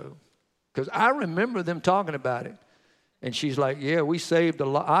electric stove. Because I remember them talking about it. And she's like, yeah, we saved a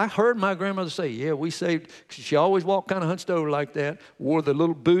lot. I heard my grandmother say, yeah, we saved. She always walked kind of hunched over like that, wore the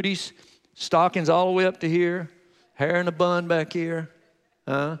little booties, stockings all the way up to here, hair in a bun back here.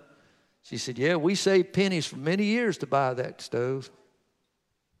 She said, yeah, we saved pennies for many years to buy that stove.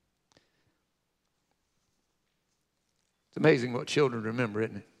 It's amazing what children remember,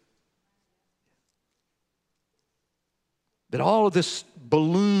 isn't it? But all of this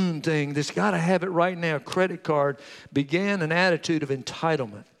balloon thing, this got to have it right now, credit card, began an attitude of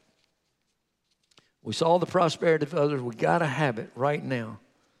entitlement. We saw the prosperity of others. We got to have it right now.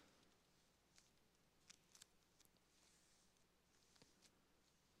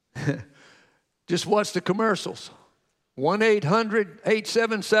 Just watch the commercials.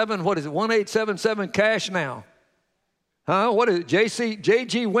 1-800-877, what is it? 1-877 cash now. What is it?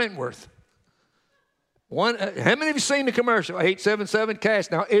 J.G. Wentworth. How many of you seen the commercial? 877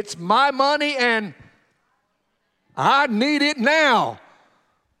 cash now. It's my money and I need it now.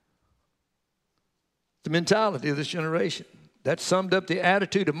 The mentality of this generation. That summed up the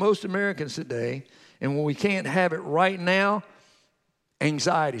attitude of most Americans today. And when we can't have it right now,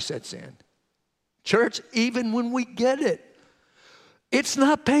 anxiety sets in. Church, even when we get it, it's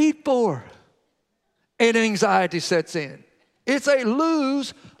not paid for. And anxiety sets in. It's a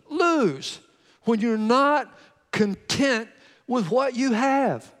lose-lose when you're not content with what you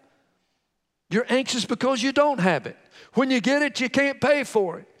have. You're anxious because you don't have it. When you get it, you can't pay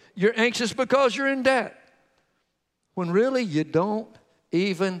for it. You're anxious because you're in debt. When really you don't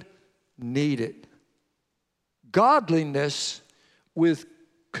even need it. Godliness with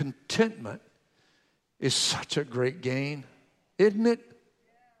contentment is such a great gain, isn't it?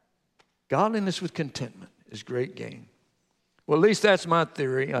 Godliness with contentment is great gain. Well, at least that's my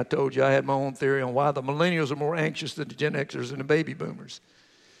theory. I told you I had my own theory on why the millennials are more anxious than the Gen Xers and the baby boomers.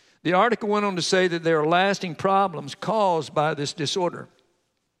 The article went on to say that there are lasting problems caused by this disorder.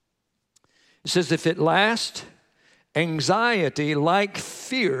 It says if it lasts, anxiety, like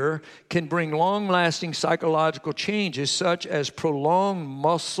fear, can bring long-lasting psychological changes such as prolonged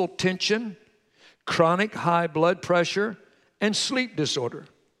muscle tension, chronic high blood pressure, and sleep disorder.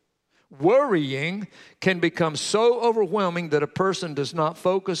 Worrying can become so overwhelming that a person does not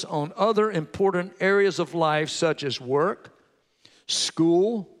focus on other important areas of life such as work,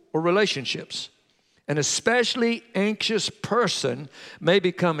 school, or relationships. An especially anxious person may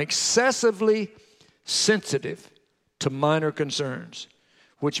become excessively sensitive to minor concerns,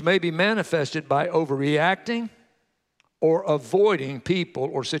 which may be manifested by overreacting or avoiding people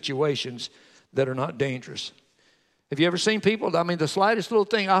or situations that are not dangerous. Have you ever seen people, the slightest little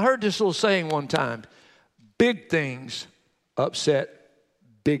thing? I heard this little saying one time, big things upset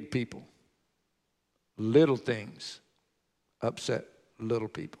big people. Little things upset little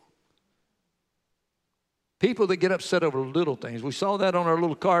people. People that get upset over little things. We saw that on our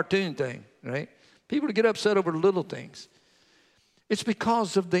little cartoon thing, right? People that get upset over little things. It's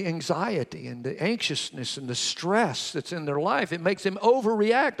because of the anxiety and the anxiousness and the stress that's in their life. It makes them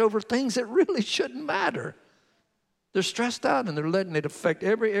overreact over things that really shouldn't matter. They're stressed out and they're letting it affect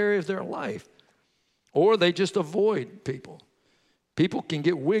every area of their life. Or they just avoid people. People can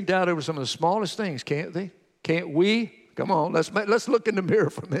get wigged out over some of the smallest things, can't they? Can't we? Come on, let's look in the mirror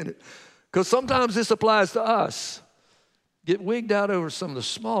for a minute. Because sometimes this applies to us. Get wigged out over some of the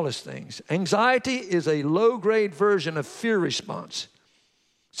smallest things. Anxiety is a low-grade version of fear response.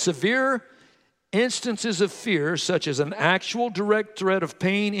 Severe instances of fear, such as an actual direct threat of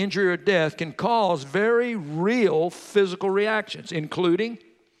pain, injury, or death, can cause very real physical reactions, including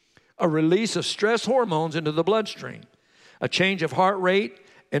a release of stress hormones into the bloodstream, a change of heart rate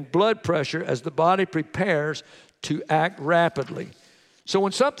and blood pressure as the body prepares to act rapidly. So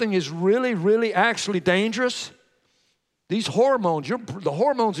when something is really, really actually dangerous, these hormones, the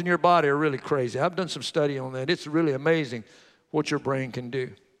hormones in your body are really crazy. I've done some study on that. It's really amazing what your brain can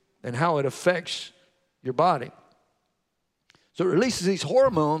do and how it affects your body. So it releases these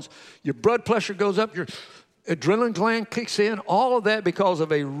hormones, your blood pressure goes up, your adrenaline gland kicks in, all of that because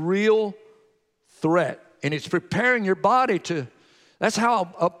of a real threat. And it's preparing your body that's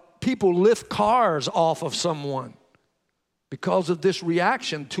how people lift cars off of someone, because of this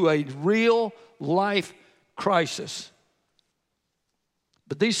reaction to a real life crisis.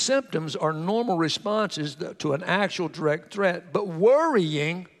 But these symptoms are normal responses to an actual direct threat. But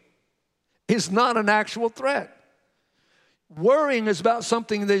worrying is not an actual threat. Worrying is about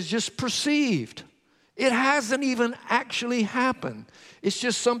something that is just perceived. It hasn't even actually happened. It's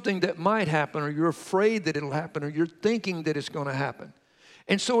just something that might happen, or you're afraid that it'll happen, or you're thinking that it's going to happen.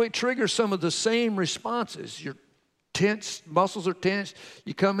 And so it triggers some of the same responses. Your tense, muscles are tense.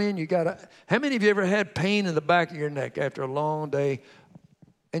 You come in, how many of you ever had pain in the back of your neck after a long day?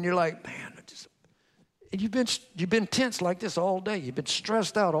 And you're like, man, and you've been tense like this all day. You've been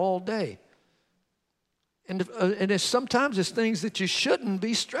stressed out all day. And sometimes it's things that you shouldn't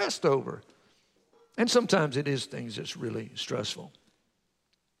be stressed over. And sometimes it is things that's really stressful.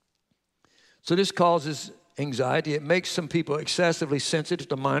 So this causes anxiety. It makes some people excessively sensitive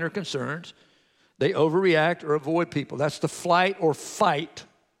to minor concerns. They overreact or avoid people. That's the flight or fight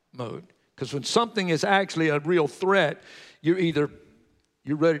mode. Because when something is actually a real threat, you're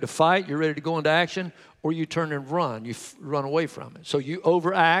ready to fight, you're ready to go into action, or you turn and run. You run away from it. So you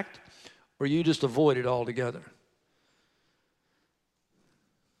overact or you just avoid it altogether.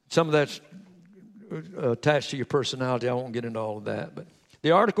 Some of that's attached to your personality. I won't get into all of that. But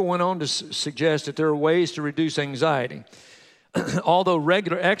the article went on to suggest that there are ways to reduce anxiety. Although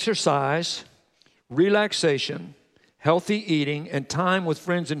regular exercise, relaxation, healthy eating, and time with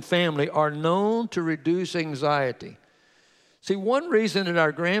friends and family are known to reduce anxiety. See, one reason that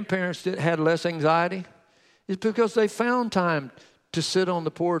our grandparents had less anxiety is because they found time to sit on the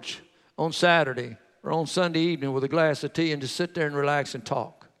porch on Saturday or on Sunday evening with a glass of tea and just sit there and relax and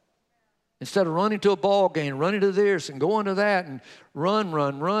talk. Instead of running to a ball game, running to this and going to that and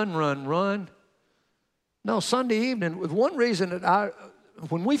run. No, Sunday evening, with one reason that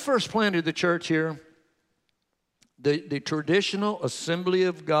when we first planted the church here, the traditional Assembly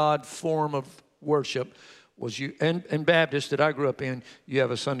of God form of worship was and Baptist that I grew up in, you have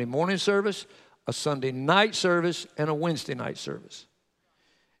a Sunday morning service, a Sunday night service, and a Wednesday night service.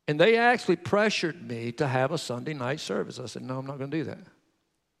 And they actually pressured me to have a Sunday night service. I said, no, I'm not going to do that.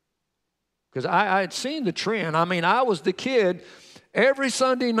 Because I had seen the trend. I mean, I was the kid every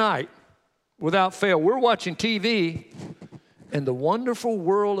Sunday night without fail. We're watching TV, and the wonderful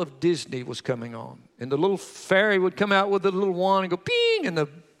world of Disney was coming on. And the little fairy would come out with the little wand and go, ping, and the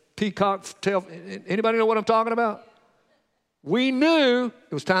peacock tail. Anybody know what I'm talking about? We knew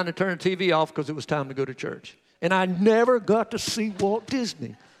it was time to turn the TV off because it was time to go to church. And I never got to see Walt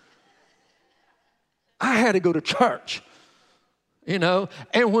Disney. I had to go to church, you know.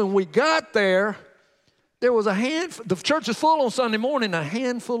 And when we got there, there was the church is full on Sunday morning, a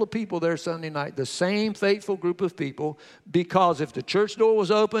handful of people there Sunday night, the same faithful group of people, because if the church door was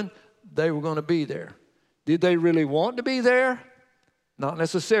open, they were going to be there. Did they really want to be there? Not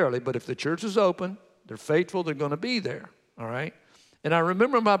necessarily, but if the church is open, they're faithful, they're going to be there, all right? And I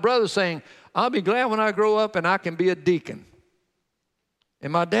remember my brother saying, I'll be glad when I grow up and I can be a deacon.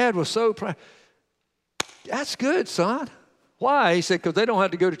 And my dad was so proud. That's good, son. Why? He said, because they don't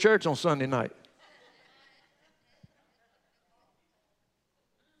have to go to church on Sunday night.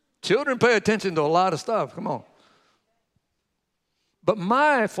 Children pay attention to a lot of stuff. Come on. But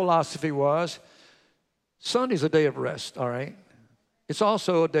my philosophy was, Sunday's a day of rest, all right? It's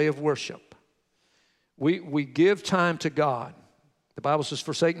also a day of worship. We give time to God. The Bible says,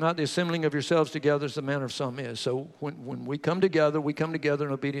 forsake not the assembling of yourselves together as the manner of some is. So when we come together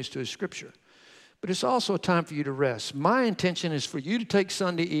in obedience to His Scripture. But it's also a time for you to rest. My intention is for you to take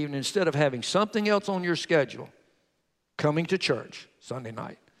Sunday evening, instead of having something else on your schedule, coming to church Sunday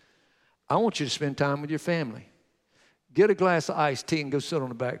night, I want you to spend time with your family. Get a glass of iced tea and go sit on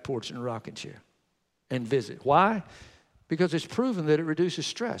the back porch in a rocking chair and visit. Why? Because it's proven that it reduces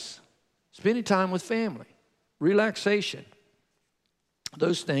stress. Spending time with family, relaxation.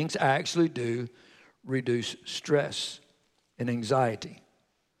 Those things actually do reduce stress and anxiety.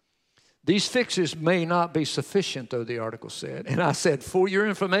 These fixes may not be sufficient, though, the article said. And I said, for your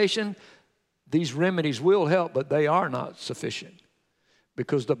information, these remedies will help, but they are not sufficient.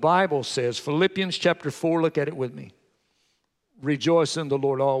 Because the Bible says, Philippians chapter 4, look at it with me. Rejoice in the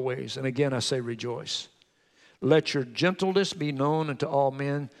Lord always. And again, I say rejoice. Let your gentleness be known unto all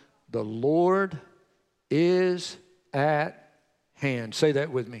men. The Lord is at hand. Say that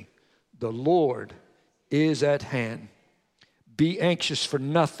with me. The Lord is at hand. Be anxious for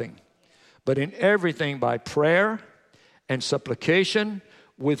nothing, but in everything by prayer and supplication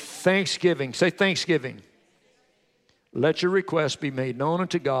with thanksgiving. Say thanksgiving. Let your requests be made known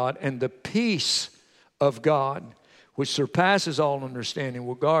unto God, and the peace of God, which surpasses all understanding,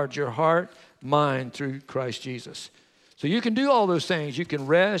 will guard your heart, mind through Christ Jesus. So you can do all those things. You can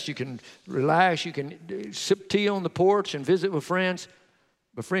rest, you can relax, you can sip tea on the porch and visit with friends.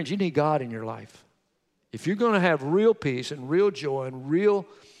 But friends, you need God in your life. If you're going to have real peace and real joy and real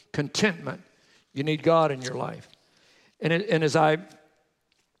contentment, you need God in your life. And as I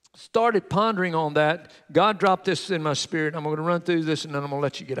started pondering on that, God dropped this in my spirit. I'm going to run through this and then I'm going to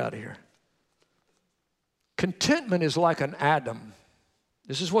let you get out of here. Contentment is like an atom.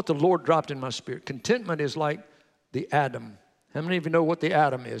 This is what the Lord dropped in my spirit. Contentment is like the atom. How many of you know what the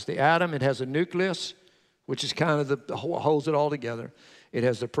atom is? The atom, it has a nucleus, which is kind of the holds it all together. It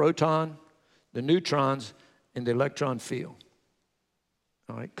has the proton, the neutrons, and the electron field.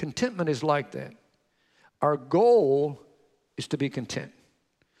 All right, contentment is like that. Our goal is to be content.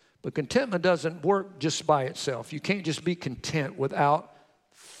 But contentment doesn't work just by itself. You can't just be content without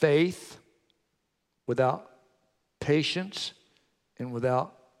faith, without patience, and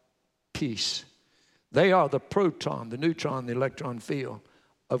without peace. They are the proton, the neutron, the electron field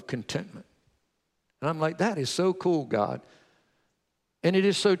of contentment. And I'm like, that is so cool, God. And it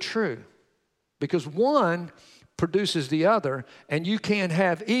is so true. Because one produces the other, and you can't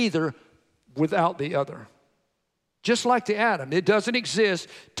have either without the other. Just like the atom, it doesn't exist.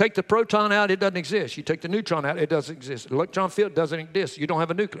 Take the proton out, it doesn't exist. You take the neutron out, it doesn't exist. The electron field doesn't exist. You don't have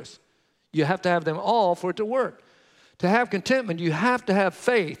a nucleus. You have to have them all for it to work. To have contentment, you have to have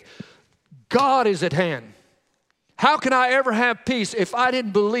faith. God is at hand. How can I ever have peace if I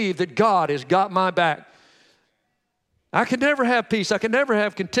didn't believe that God has got my back? I can never have peace. I can never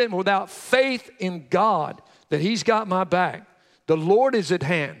have contentment without faith in God that He's got my back. The Lord is at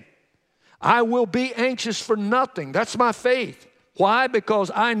hand. I will be anxious for nothing. That's my faith. Why?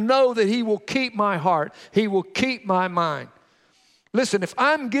 Because I know that He will keep my heart. He will keep my mind. Listen, if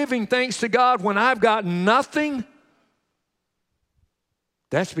I'm giving thanks to God when I've got nothing,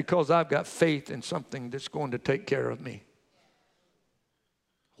 that's because I've got faith in something that's going to take care of me.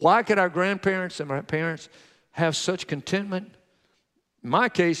 Why could our grandparents and my parents have such contentment? In my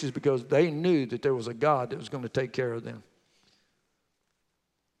case is because they knew that there was a God that was going to take care of them.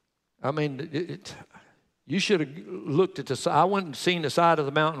 I mean, you should have looked at the side. I went and seen the side of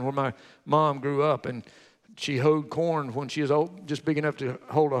the mountain where my mom grew up, and she hoed corn when she was just big enough to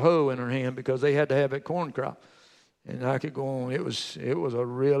hold a hoe in her hand because they had to have that corn crop. And I could go on. It was a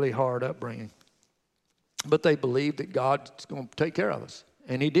really hard upbringing. But they believed that God's going to take care of us.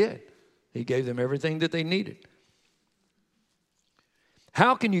 And He did. He gave them everything that they needed.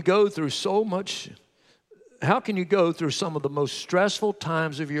 How can you go through some of the most stressful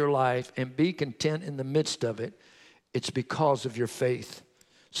times of your life and be content in the midst of it? It's because of your faith.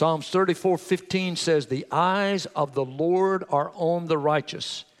 Psalms 34:15 says, "The eyes of the Lord are on the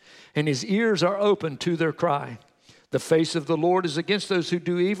righteous, and His ears are open to their cry. The face of the Lord is against those who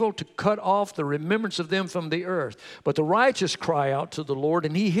do evil, to cut off the remembrance of them from the earth. But the righteous cry out to the Lord,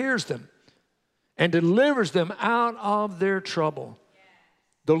 and He hears them and delivers them out of their trouble.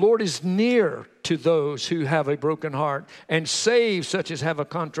 The Lord is near to those who have a broken heart and saves such as have a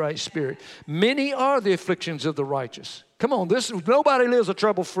contrite spirit. Many are the afflictions of the righteous." Come on, nobody lives a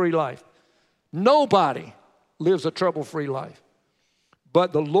trouble-free life. Nobody lives a trouble-free life.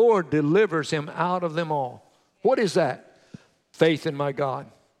 But the Lord delivers him out of them all. What is that? Faith in my God.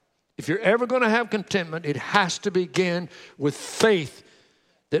 If you're ever going to have contentment, it has to begin with faith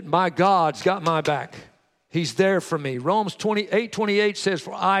that my God's got my back. He's there for me. Romans 8:28 says,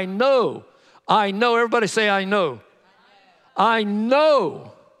 "For I know," everybody say, I know. I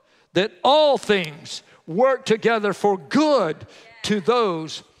know that all things work together for good to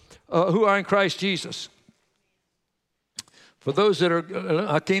those who are in Christ Jesus. For those that are,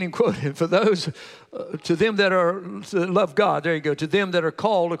 I can't even quote it, for those, to them that love God, there you go, to them that are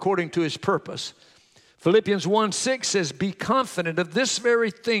called according to His purpose. Philippians 1:6 says, "Be confident of this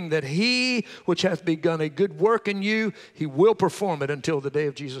very thing, that He which hath begun a good work in you, He will perform it until the day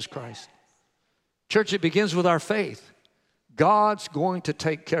of Jesus Christ." Church, it begins with our faith. God's going to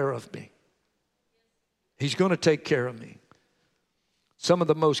take care of me. He's going to take care of me. Some of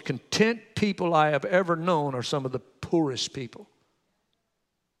the most content people I have ever known are some of the poorest people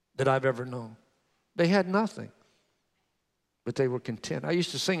that I've ever known. They had nothing, but they were content. I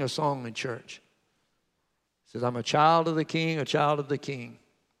used to sing a song in church. It says, "I'm a child of the King, a child of the King."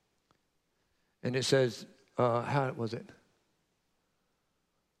 And it says, how was it?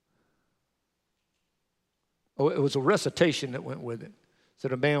 Oh, it was a recitation that went with it. So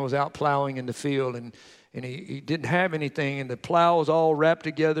a man was out plowing in the field, and he didn't have anything, and the plow was all wrapped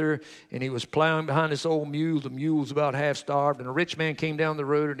together, and he was plowing behind this old mule. The mule was about half starved, and a rich man came down the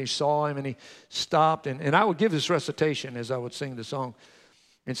road, and he saw him, and he stopped. And I would give this recitation as I would sing the song,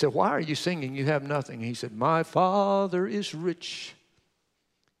 and said, "Why are you singing? You have nothing." And he said, "My Father is rich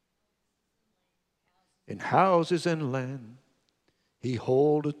in houses and land. He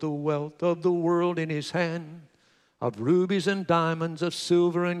holdeth the wealth of the world in His hand. Of rubies and diamonds, of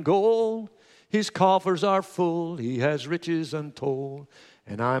silver and gold. His coffers are full, He has riches untold.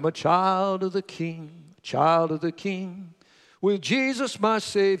 And I'm a child of the King, a child of the King. With Jesus my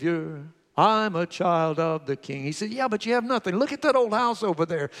Savior, I'm a child of the King. He said, yeah, but you have nothing. Look at that old house over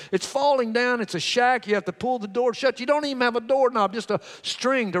there. It's falling down. It's a shack. You have to pull the door shut. You don't even have a doorknob, just a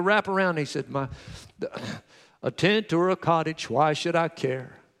string to wrap around. He said, a tent or a cottage, why should I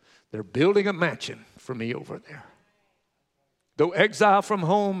care? They're building a mansion for me over there. Though exile from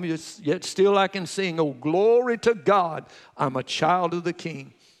home, yet still I can sing, oh, glory to God. I'm a child of the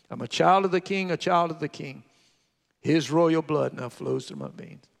King. I'm a child of the King, a child of the King. His royal blood now flows through my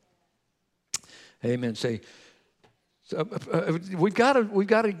veins. Amen. Say, so, we've got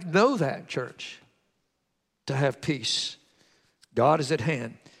to know that, church, to have peace. God is at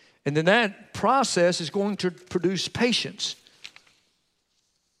hand. And then that process is going to produce patience.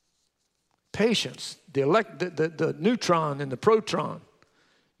 Patience. The neutron and the proton.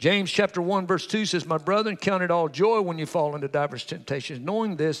 James chapter 1 verse 2 says, my brethren, count it all joy when you fall into diverse temptations,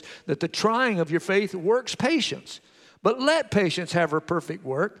 knowing this, that the trying of your faith works patience. But let patience have her perfect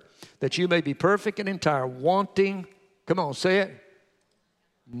work, that you may be perfect and entire, wanting, come on, say it,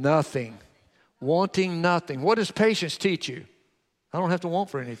 nothing. Wanting nothing. What does patience teach you? I don't have to want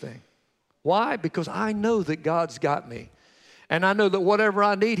for anything. Why? Because I know that God's got me. And I know that whatever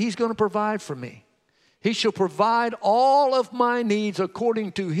I need, He's going to provide for me. He shall provide all of my needs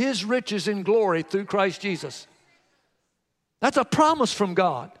according to His riches in glory through Christ Jesus. That's a promise from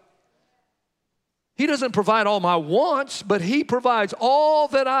God. He doesn't provide all my wants, but He provides all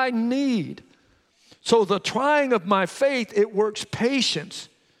that I need. So the trying of my faith, it works patience.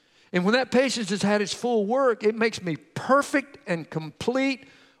 And when that patience has had its full work, it makes me perfect and complete,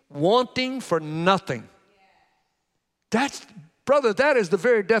 wanting for nothing. Brother, that is the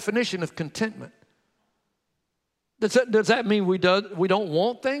very definition of contentment. Does that mean we don't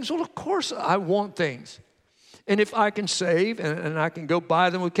want things? Well, of course I want things. And if I can save and I can go buy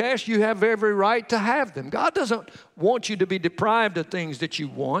them with cash, you have every right to have them. God doesn't want you to be deprived of things that you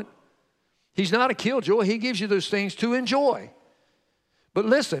want. He's not a killjoy. He gives you those things to enjoy. But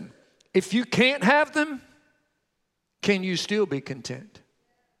listen, if you can't have them, can you still be content?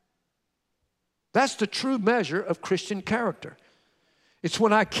 That's the true measure of Christian character. It's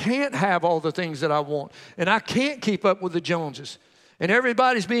when I can't have all the things that I want and I can't keep up with the Joneses and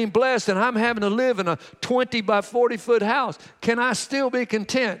everybody's being blessed and I'm having to live in a 20 by 40 foot house. Can I still be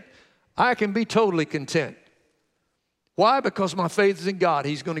content? I can be totally content. Why? Because my faith is in God.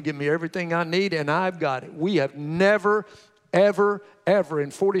 He's going to give me everything I need and I've got it. We have never, ever, ever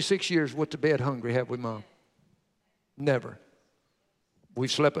in 46 years went to bed hungry, have we, Mom? Never.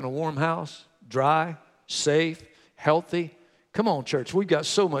 We've slept in a warm house, dry, safe, healthy. Come on, church. We've got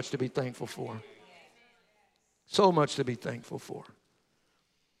so much to be thankful for. So much to be thankful for.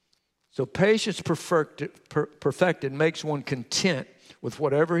 So patience perfected makes one content with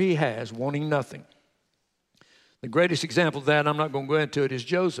whatever he has, wanting nothing. The greatest example of that, I'm not going to go into it, is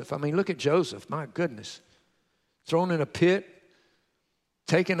Joseph. I mean, look at Joseph. My goodness. Thrown in a pit,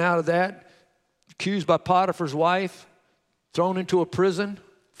 taken out of that, accused by Potiphar's wife, thrown into a prison,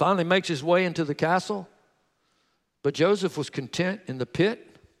 finally makes his way into the castle. But Joseph was content in the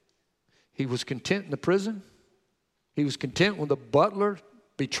pit. He was content in the prison. He was content when the butler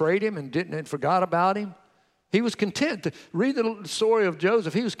betrayed him and forgot about him. He was content. To read the story of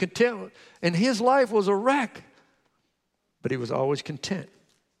Joseph. He was content, and his life was a wreck. But he was always content.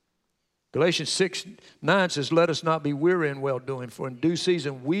 Galatians 6:9 says, let us not be weary in well-doing, for in due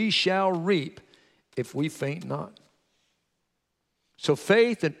season we shall reap if we faint not. So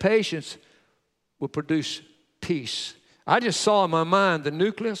faith and patience will produce peace. I just saw in my mind the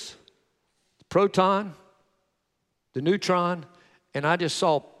nucleus, the proton, the neutron, and I just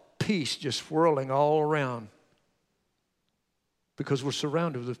saw peace just swirling all around because we're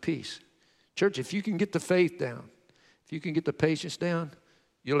surrounded with peace. Church, if you can get the faith down, if you can get the patience down,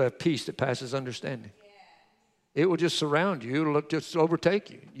 you'll have peace that passes understanding. It will just surround you. It'll just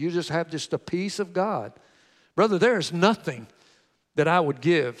overtake you. You just have just the peace of God. Brother, there is nothing that I would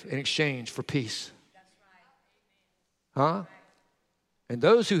give in exchange for peace. Huh? And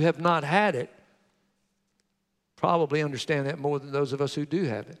those who have not had it probably understand that more than those of us who do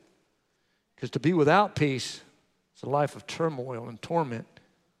have it. Because to be without peace is a life of turmoil and torment.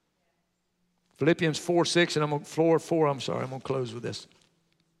 Philippians 4:6, and I'm going to close with this.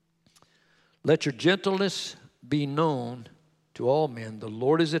 Let your gentleness be known to all men. The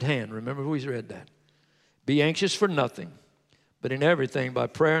Lord is at hand. Remember we read that. Be anxious for nothing, but in everything by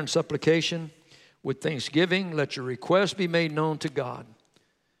prayer and supplication with thanksgiving, let your requests be made known to God.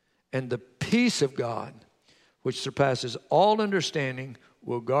 And the peace of God, which surpasses all understanding,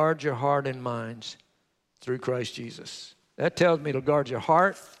 will guard your heart and minds through Christ Jesus. That tells me it'll guard your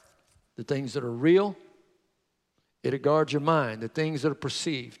heart, the things that are real. It'll guard your mind, the things that are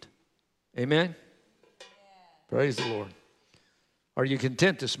perceived. Amen? Praise the Lord. Are you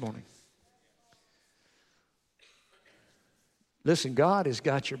content this morning? Listen, God has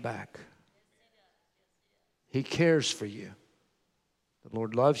got your back. He cares for you. The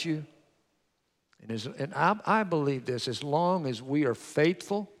Lord loves you. And I believe this, as long as we are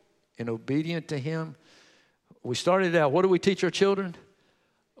faithful and obedient to Him. We started out, what do we teach our children?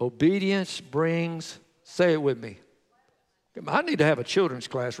 Obedience brings, say it with me. I need to have a children's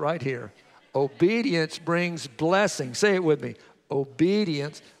class right here. Obedience brings blessing. Say it with me.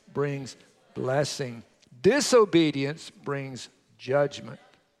 Obedience brings blessing. Disobedience brings judgment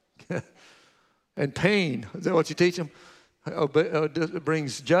and pain. Is that what you teach them? It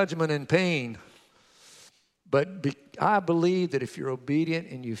brings judgment and pain. But I believe that if you're obedient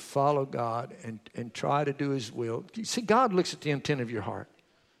and you follow God and try to do His will. See, God looks at the intent of your heart.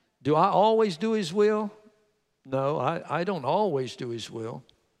 Do I always do His will? No, I don't always do His will.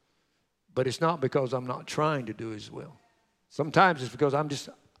 But it's not because I'm not trying to do His will. Sometimes it's because I'm just,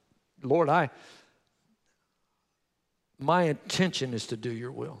 Lord, my intention is to do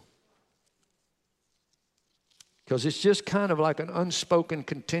your will. Because it's just kind of like an unspoken,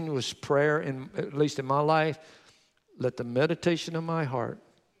 continuous prayer, at least in my life. Let the meditation of my heart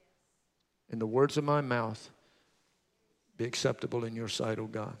and the words of my mouth be acceptable in your sight, O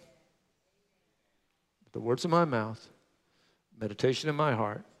God. The words of my mouth, meditation of my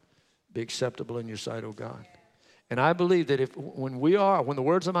heart, be acceptable in your sight, O God. And I believe that when the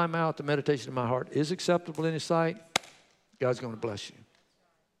words of my mouth, the meditation of my heart is acceptable in His sight, God's going to bless you.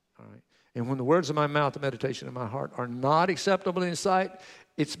 All right. And when the words of my mouth, the meditation of my heart are not acceptable in His sight,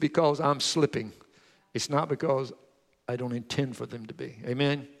 it's because I'm slipping. It's not because I don't intend for them to be.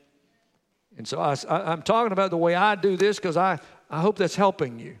 Amen? And so I'm talking about the way I do this because I hope that's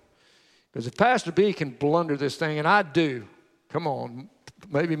helping you. Because if Pastor B can blunder this thing, and I do, come on,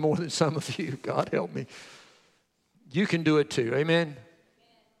 maybe more than some of you, God help me, you can do it too. Amen?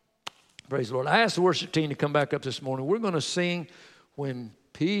 Praise the Lord. I asked the worship team to come back up this morning. We're going to sing When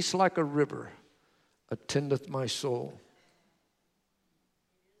Peace Like a River Attendeth My Soul.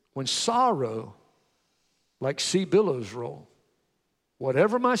 When sorrow like sea billows roll,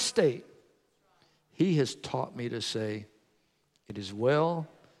 whatever my state, He has taught me to say, it is well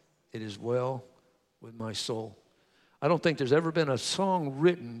with my soul. I don't think there's ever been a song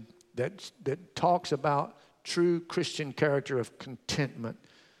written that talks about true Christian character of contentment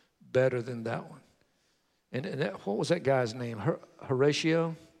better than that one. And what was that guy's name?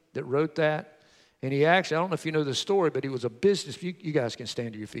 Horatio that wrote that. And he actually, I don't know if you know the story, but he was a business, you guys can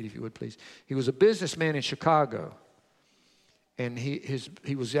stand to your feet if you would, please. He was a businessman in Chicago. And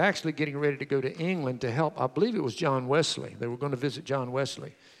he was actually getting ready to go to England to help, I believe it was John Wesley. They were going to visit John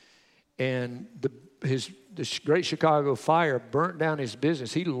Wesley. And the Great Chicago fire burnt down his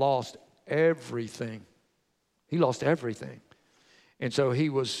business. He lost everything. And so he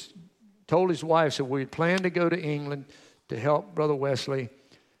told his wife, so we planned to go to England to help Brother Wesley.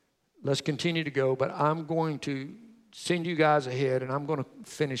 Let's continue to go, but I'm going to send you guys ahead, and I'm going to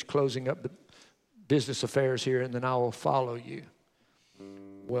finish closing up the business affairs here, and then I will follow you.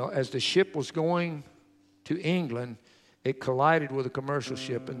 Well, as the ship was going to England, it collided with a commercial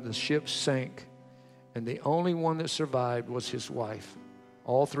ship, and the ship sank. And the only one that survived was his wife.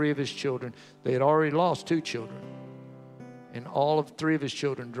 All three of his children. They had already lost 2 children. And all of 3 of his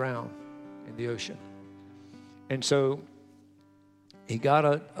children drowned in the ocean. And so he got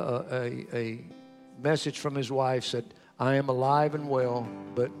a message from his wife, said, I am alive and well,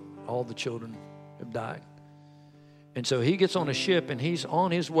 but all the children have died. And so he gets on a ship, and he's on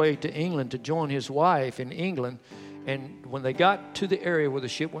his way to England to join his wife in England. And when they got to the area where the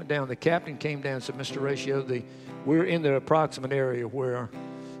ship went down, the captain came down and said, Mr. Ratio, we're in the approximate area where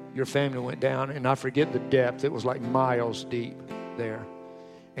your family went down, and I forget the depth. It was like miles deep there.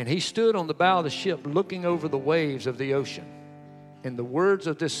 And he stood on the bow of the ship looking over the waves of the ocean. And the words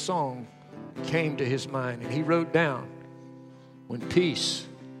of this song came to his mind. And he wrote down, when peace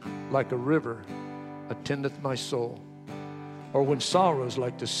like a river attendeth my soul, or when sorrows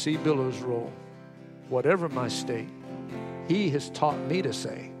like the sea billows roll, whatever my state, He has taught me to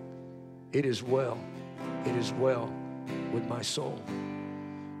say, it is well with my soul.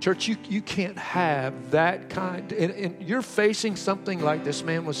 Church, you can't have that kind, and you're facing something like this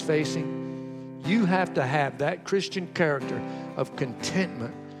man was facing. You have to have that Christian character of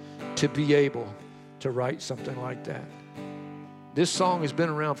contentment to be able to write something like that. This song has been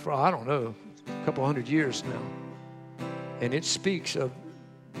around for, I don't know, a couple hundred years now. And it speaks of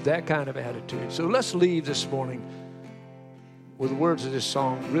that kind of attitude. So let's leave this morning with the words of this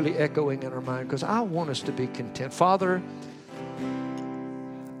song really echoing in our mind, because I want us to be content. Father,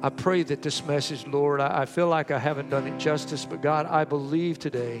 I pray that this message, Lord, I feel like I haven't done it justice, but God, I believe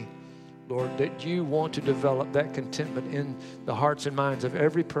today, Lord, that you want to develop that contentment in the hearts and minds of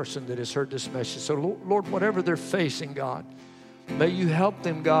every person that has heard this message. So, Lord, whatever they're facing, God, may you help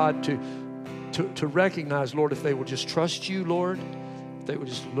them, God, to recognize, Lord, if they will just trust you, Lord, if they will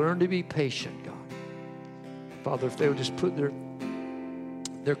just learn to be patient, God. Father, if they will just put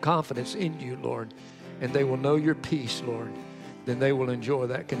their confidence in you, Lord, and they will know your peace, Lord, then they will enjoy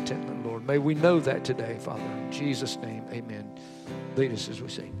that contentment, Lord. May we know that today, Father. In Jesus' name, amen. Lead us as we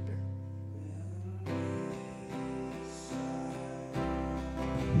sing.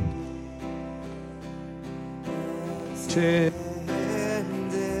 So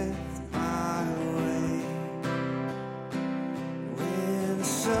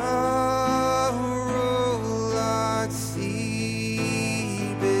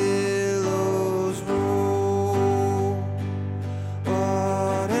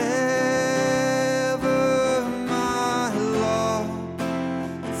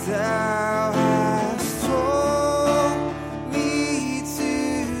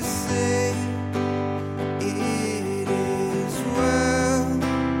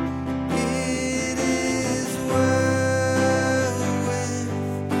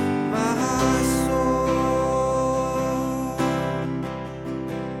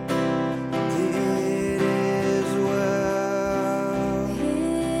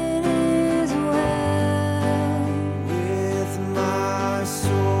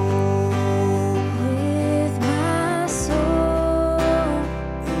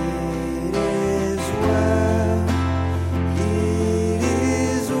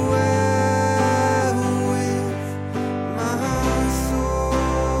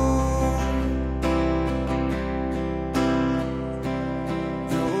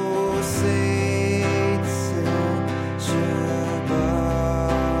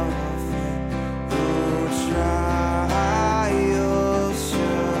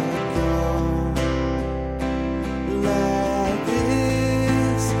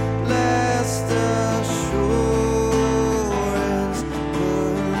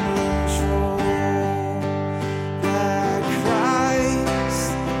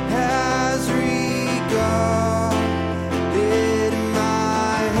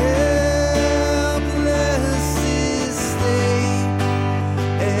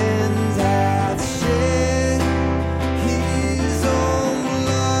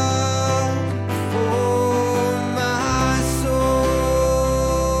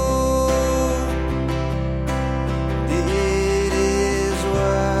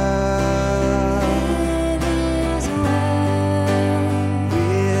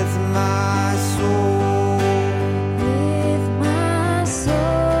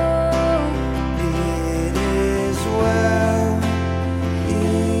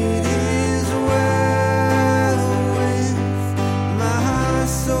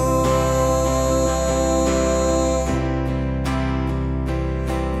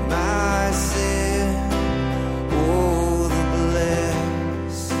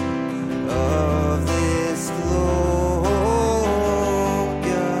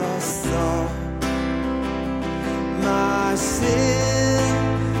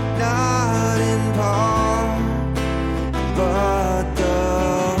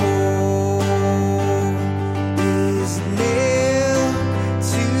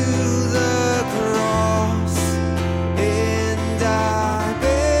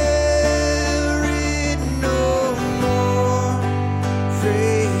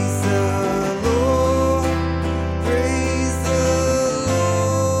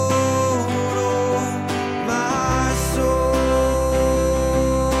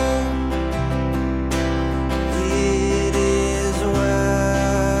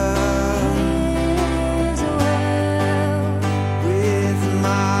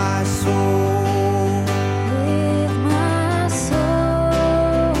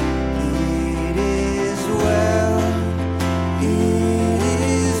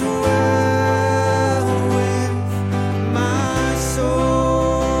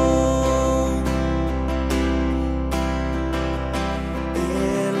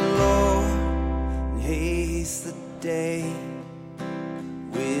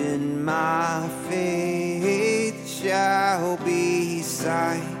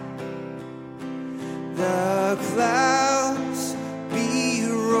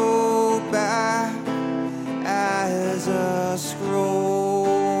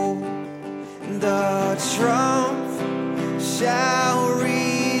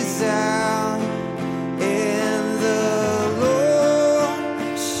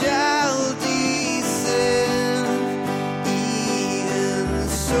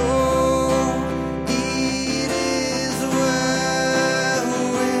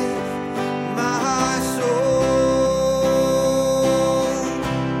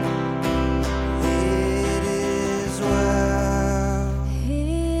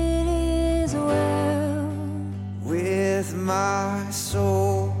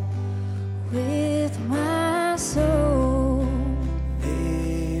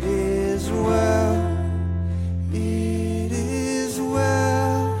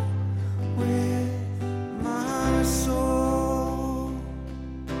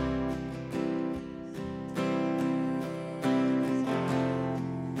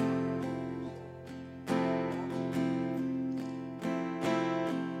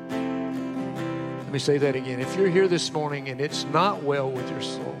Let me say that again. If you're here this morning and it's not well with your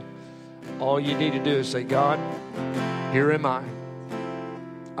soul, all you need to do is say, God, here am I.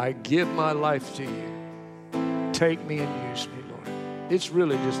 I give my life to you. Take me and use me, Lord. It's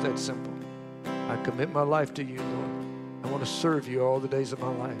really just that simple. I commit my life to you, Lord. I want to serve you all the days of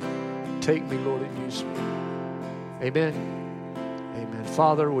my life. Take me, Lord, and use me. Amen. Amen.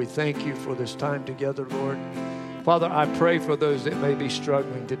 Father, we thank you for this time together, Lord. Father, I pray for those that may be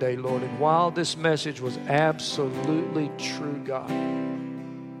struggling today, Lord. And while this message was absolutely true, God,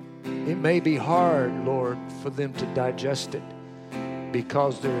 it may be hard, Lord, for them to digest it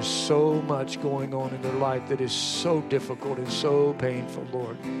because there is so much going on in their life that is so difficult and so painful,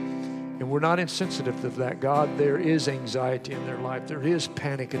 Lord. And we're not insensitive to that, God. There is anxiety in their life. There is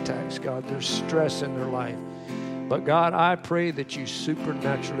panic attacks, God. There's stress in their life. But God, I pray that you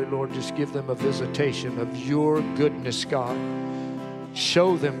supernaturally, Lord, just give them a visitation of your goodness, God.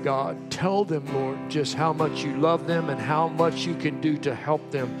 Show them, God. Tell them, Lord, just how much you love them and how much you can do to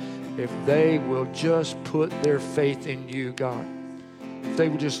help them if they will just put their faith in you, God. If they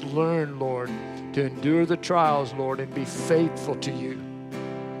will just learn, Lord, to endure the trials, Lord, and be faithful to you.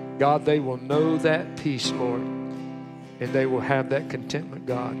 God, they will know that peace, Lord, and they will have that contentment,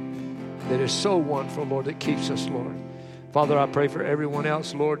 God, that is so wonderful, Lord, that keeps us, Lord. Father, I pray for everyone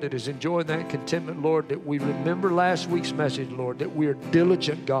else, Lord, that is enjoying that contentment, Lord, that we remember last week's message, Lord, that we are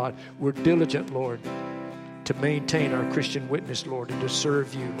diligent, God. We're diligent, Lord, to maintain our Christian witness, Lord, and to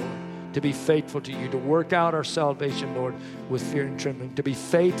serve you, Lord, to be faithful to you, to work out our salvation, Lord, with fear and trembling, to be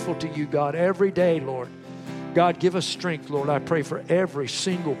faithful to you, God, every day, Lord. God, give us strength, Lord. I pray for every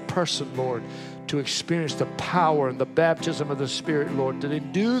single person, Lord, to experience the power and the baptism of the Spirit, Lord, to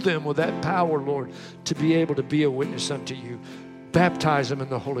endue them with that power, Lord, to be able to be a witness unto you. Baptize them in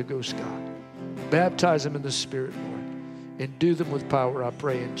the Holy Ghost, God. Baptize them in the Spirit, Lord. Endue them with power, I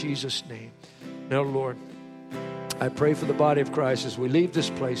pray, in Jesus' name. Now, Lord, I pray for the body of Christ as we leave this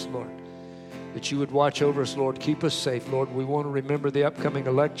place, Lord, that you would watch over us, Lord. Keep us safe, Lord. We want to remember the upcoming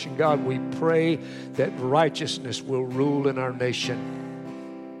election. God, we pray that righteousness will rule in our nation.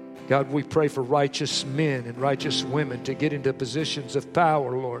 God, we pray for righteous men and righteous women to get into positions of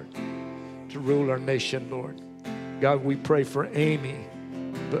power, Lord, to rule our nation, Lord. God, we pray for Amy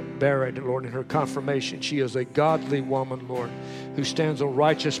Barrett, Lord, in her confirmation. She is a godly woman, Lord, who stands on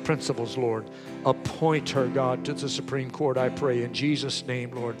righteous principles, Lord. Appoint her, God, to the Supreme Court, I pray, in Jesus'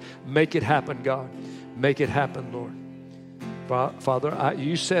 name, Lord. Make it happen, God. Make it happen, Lord. Father,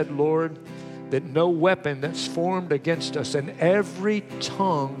 you said, Lord, that no weapon that's formed against us and every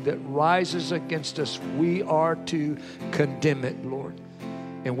tongue that rises against us, we are to condemn it, Lord.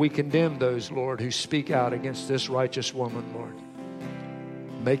 And we condemn those, Lord, who speak out against this righteous woman, Lord.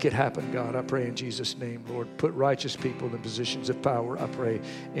 Make it happen, God, I pray in Jesus' name, Lord. Put righteous people in positions of power, I pray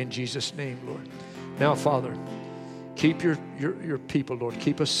in Jesus' name, Lord. Now, Father, keep your people, Lord.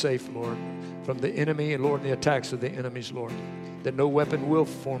 Keep us safe, Lord, from the enemy and, Lord, the attacks of the enemies, Lord, that no weapon will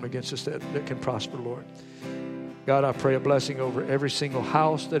form against us that can prosper, Lord. God, I pray a blessing over every single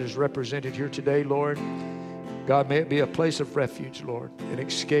house that is represented here today, Lord. God, may it be a place of refuge, Lord, an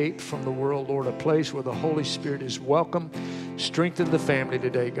escape from the world, Lord, a place where the Holy Spirit is welcome. Strengthen the family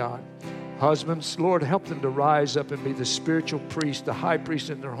today, God. Husbands, Lord, help them to rise up and be the spiritual priest, the high priest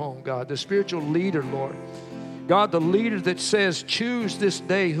in their home, God, the spiritual leader, Lord. God, the leader that says, choose this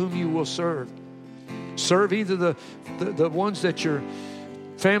day whom you will serve. Serve either the ones that your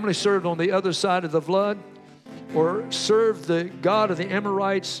family served on the other side of the flood, or serve the God of the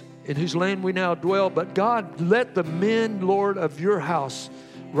Amorites in whose land we now dwell. But God, let the men, Lord, of your house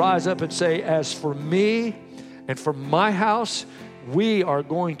rise up and say, as for me and for my house, we are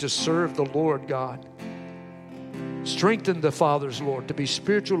going to serve the Lord, God. Strengthen the fathers, Lord, to be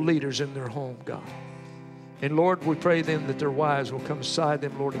spiritual leaders in their home, God. And Lord, we pray then that their wives will come beside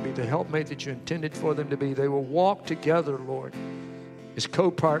them, Lord, to be the helpmate that you intended for them to be. They will walk together, Lord, as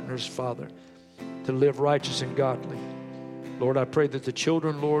co-partners, Father, to live righteous and godly. Lord, I pray that the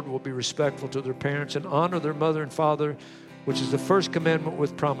children, Lord, will be respectful to their parents and honor their mother and father, which is the first commandment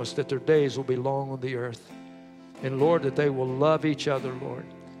with promise, that their days will be long on the earth. And Lord, that they will love each other, Lord.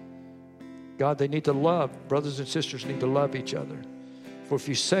 God, they need to love. Brothers and sisters need to love each other. For if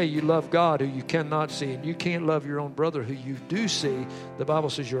you say you love God who you cannot see, and you can't love your own brother who you do see, the Bible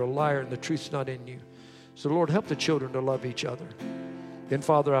says you're a liar and the truth's not in you. So Lord, help the children to love each other. Then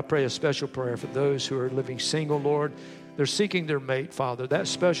Father, I pray a special prayer for those who are living single, Lord. They're seeking their mate, Father. That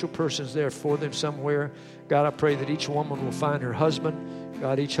special person's there for them somewhere. God, I pray that each woman will find her husband.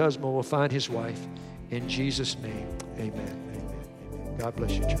 God, each husband will find his wife. In Jesus' name, amen. Amen. Amen. God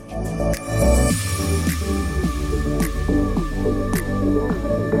bless you, church.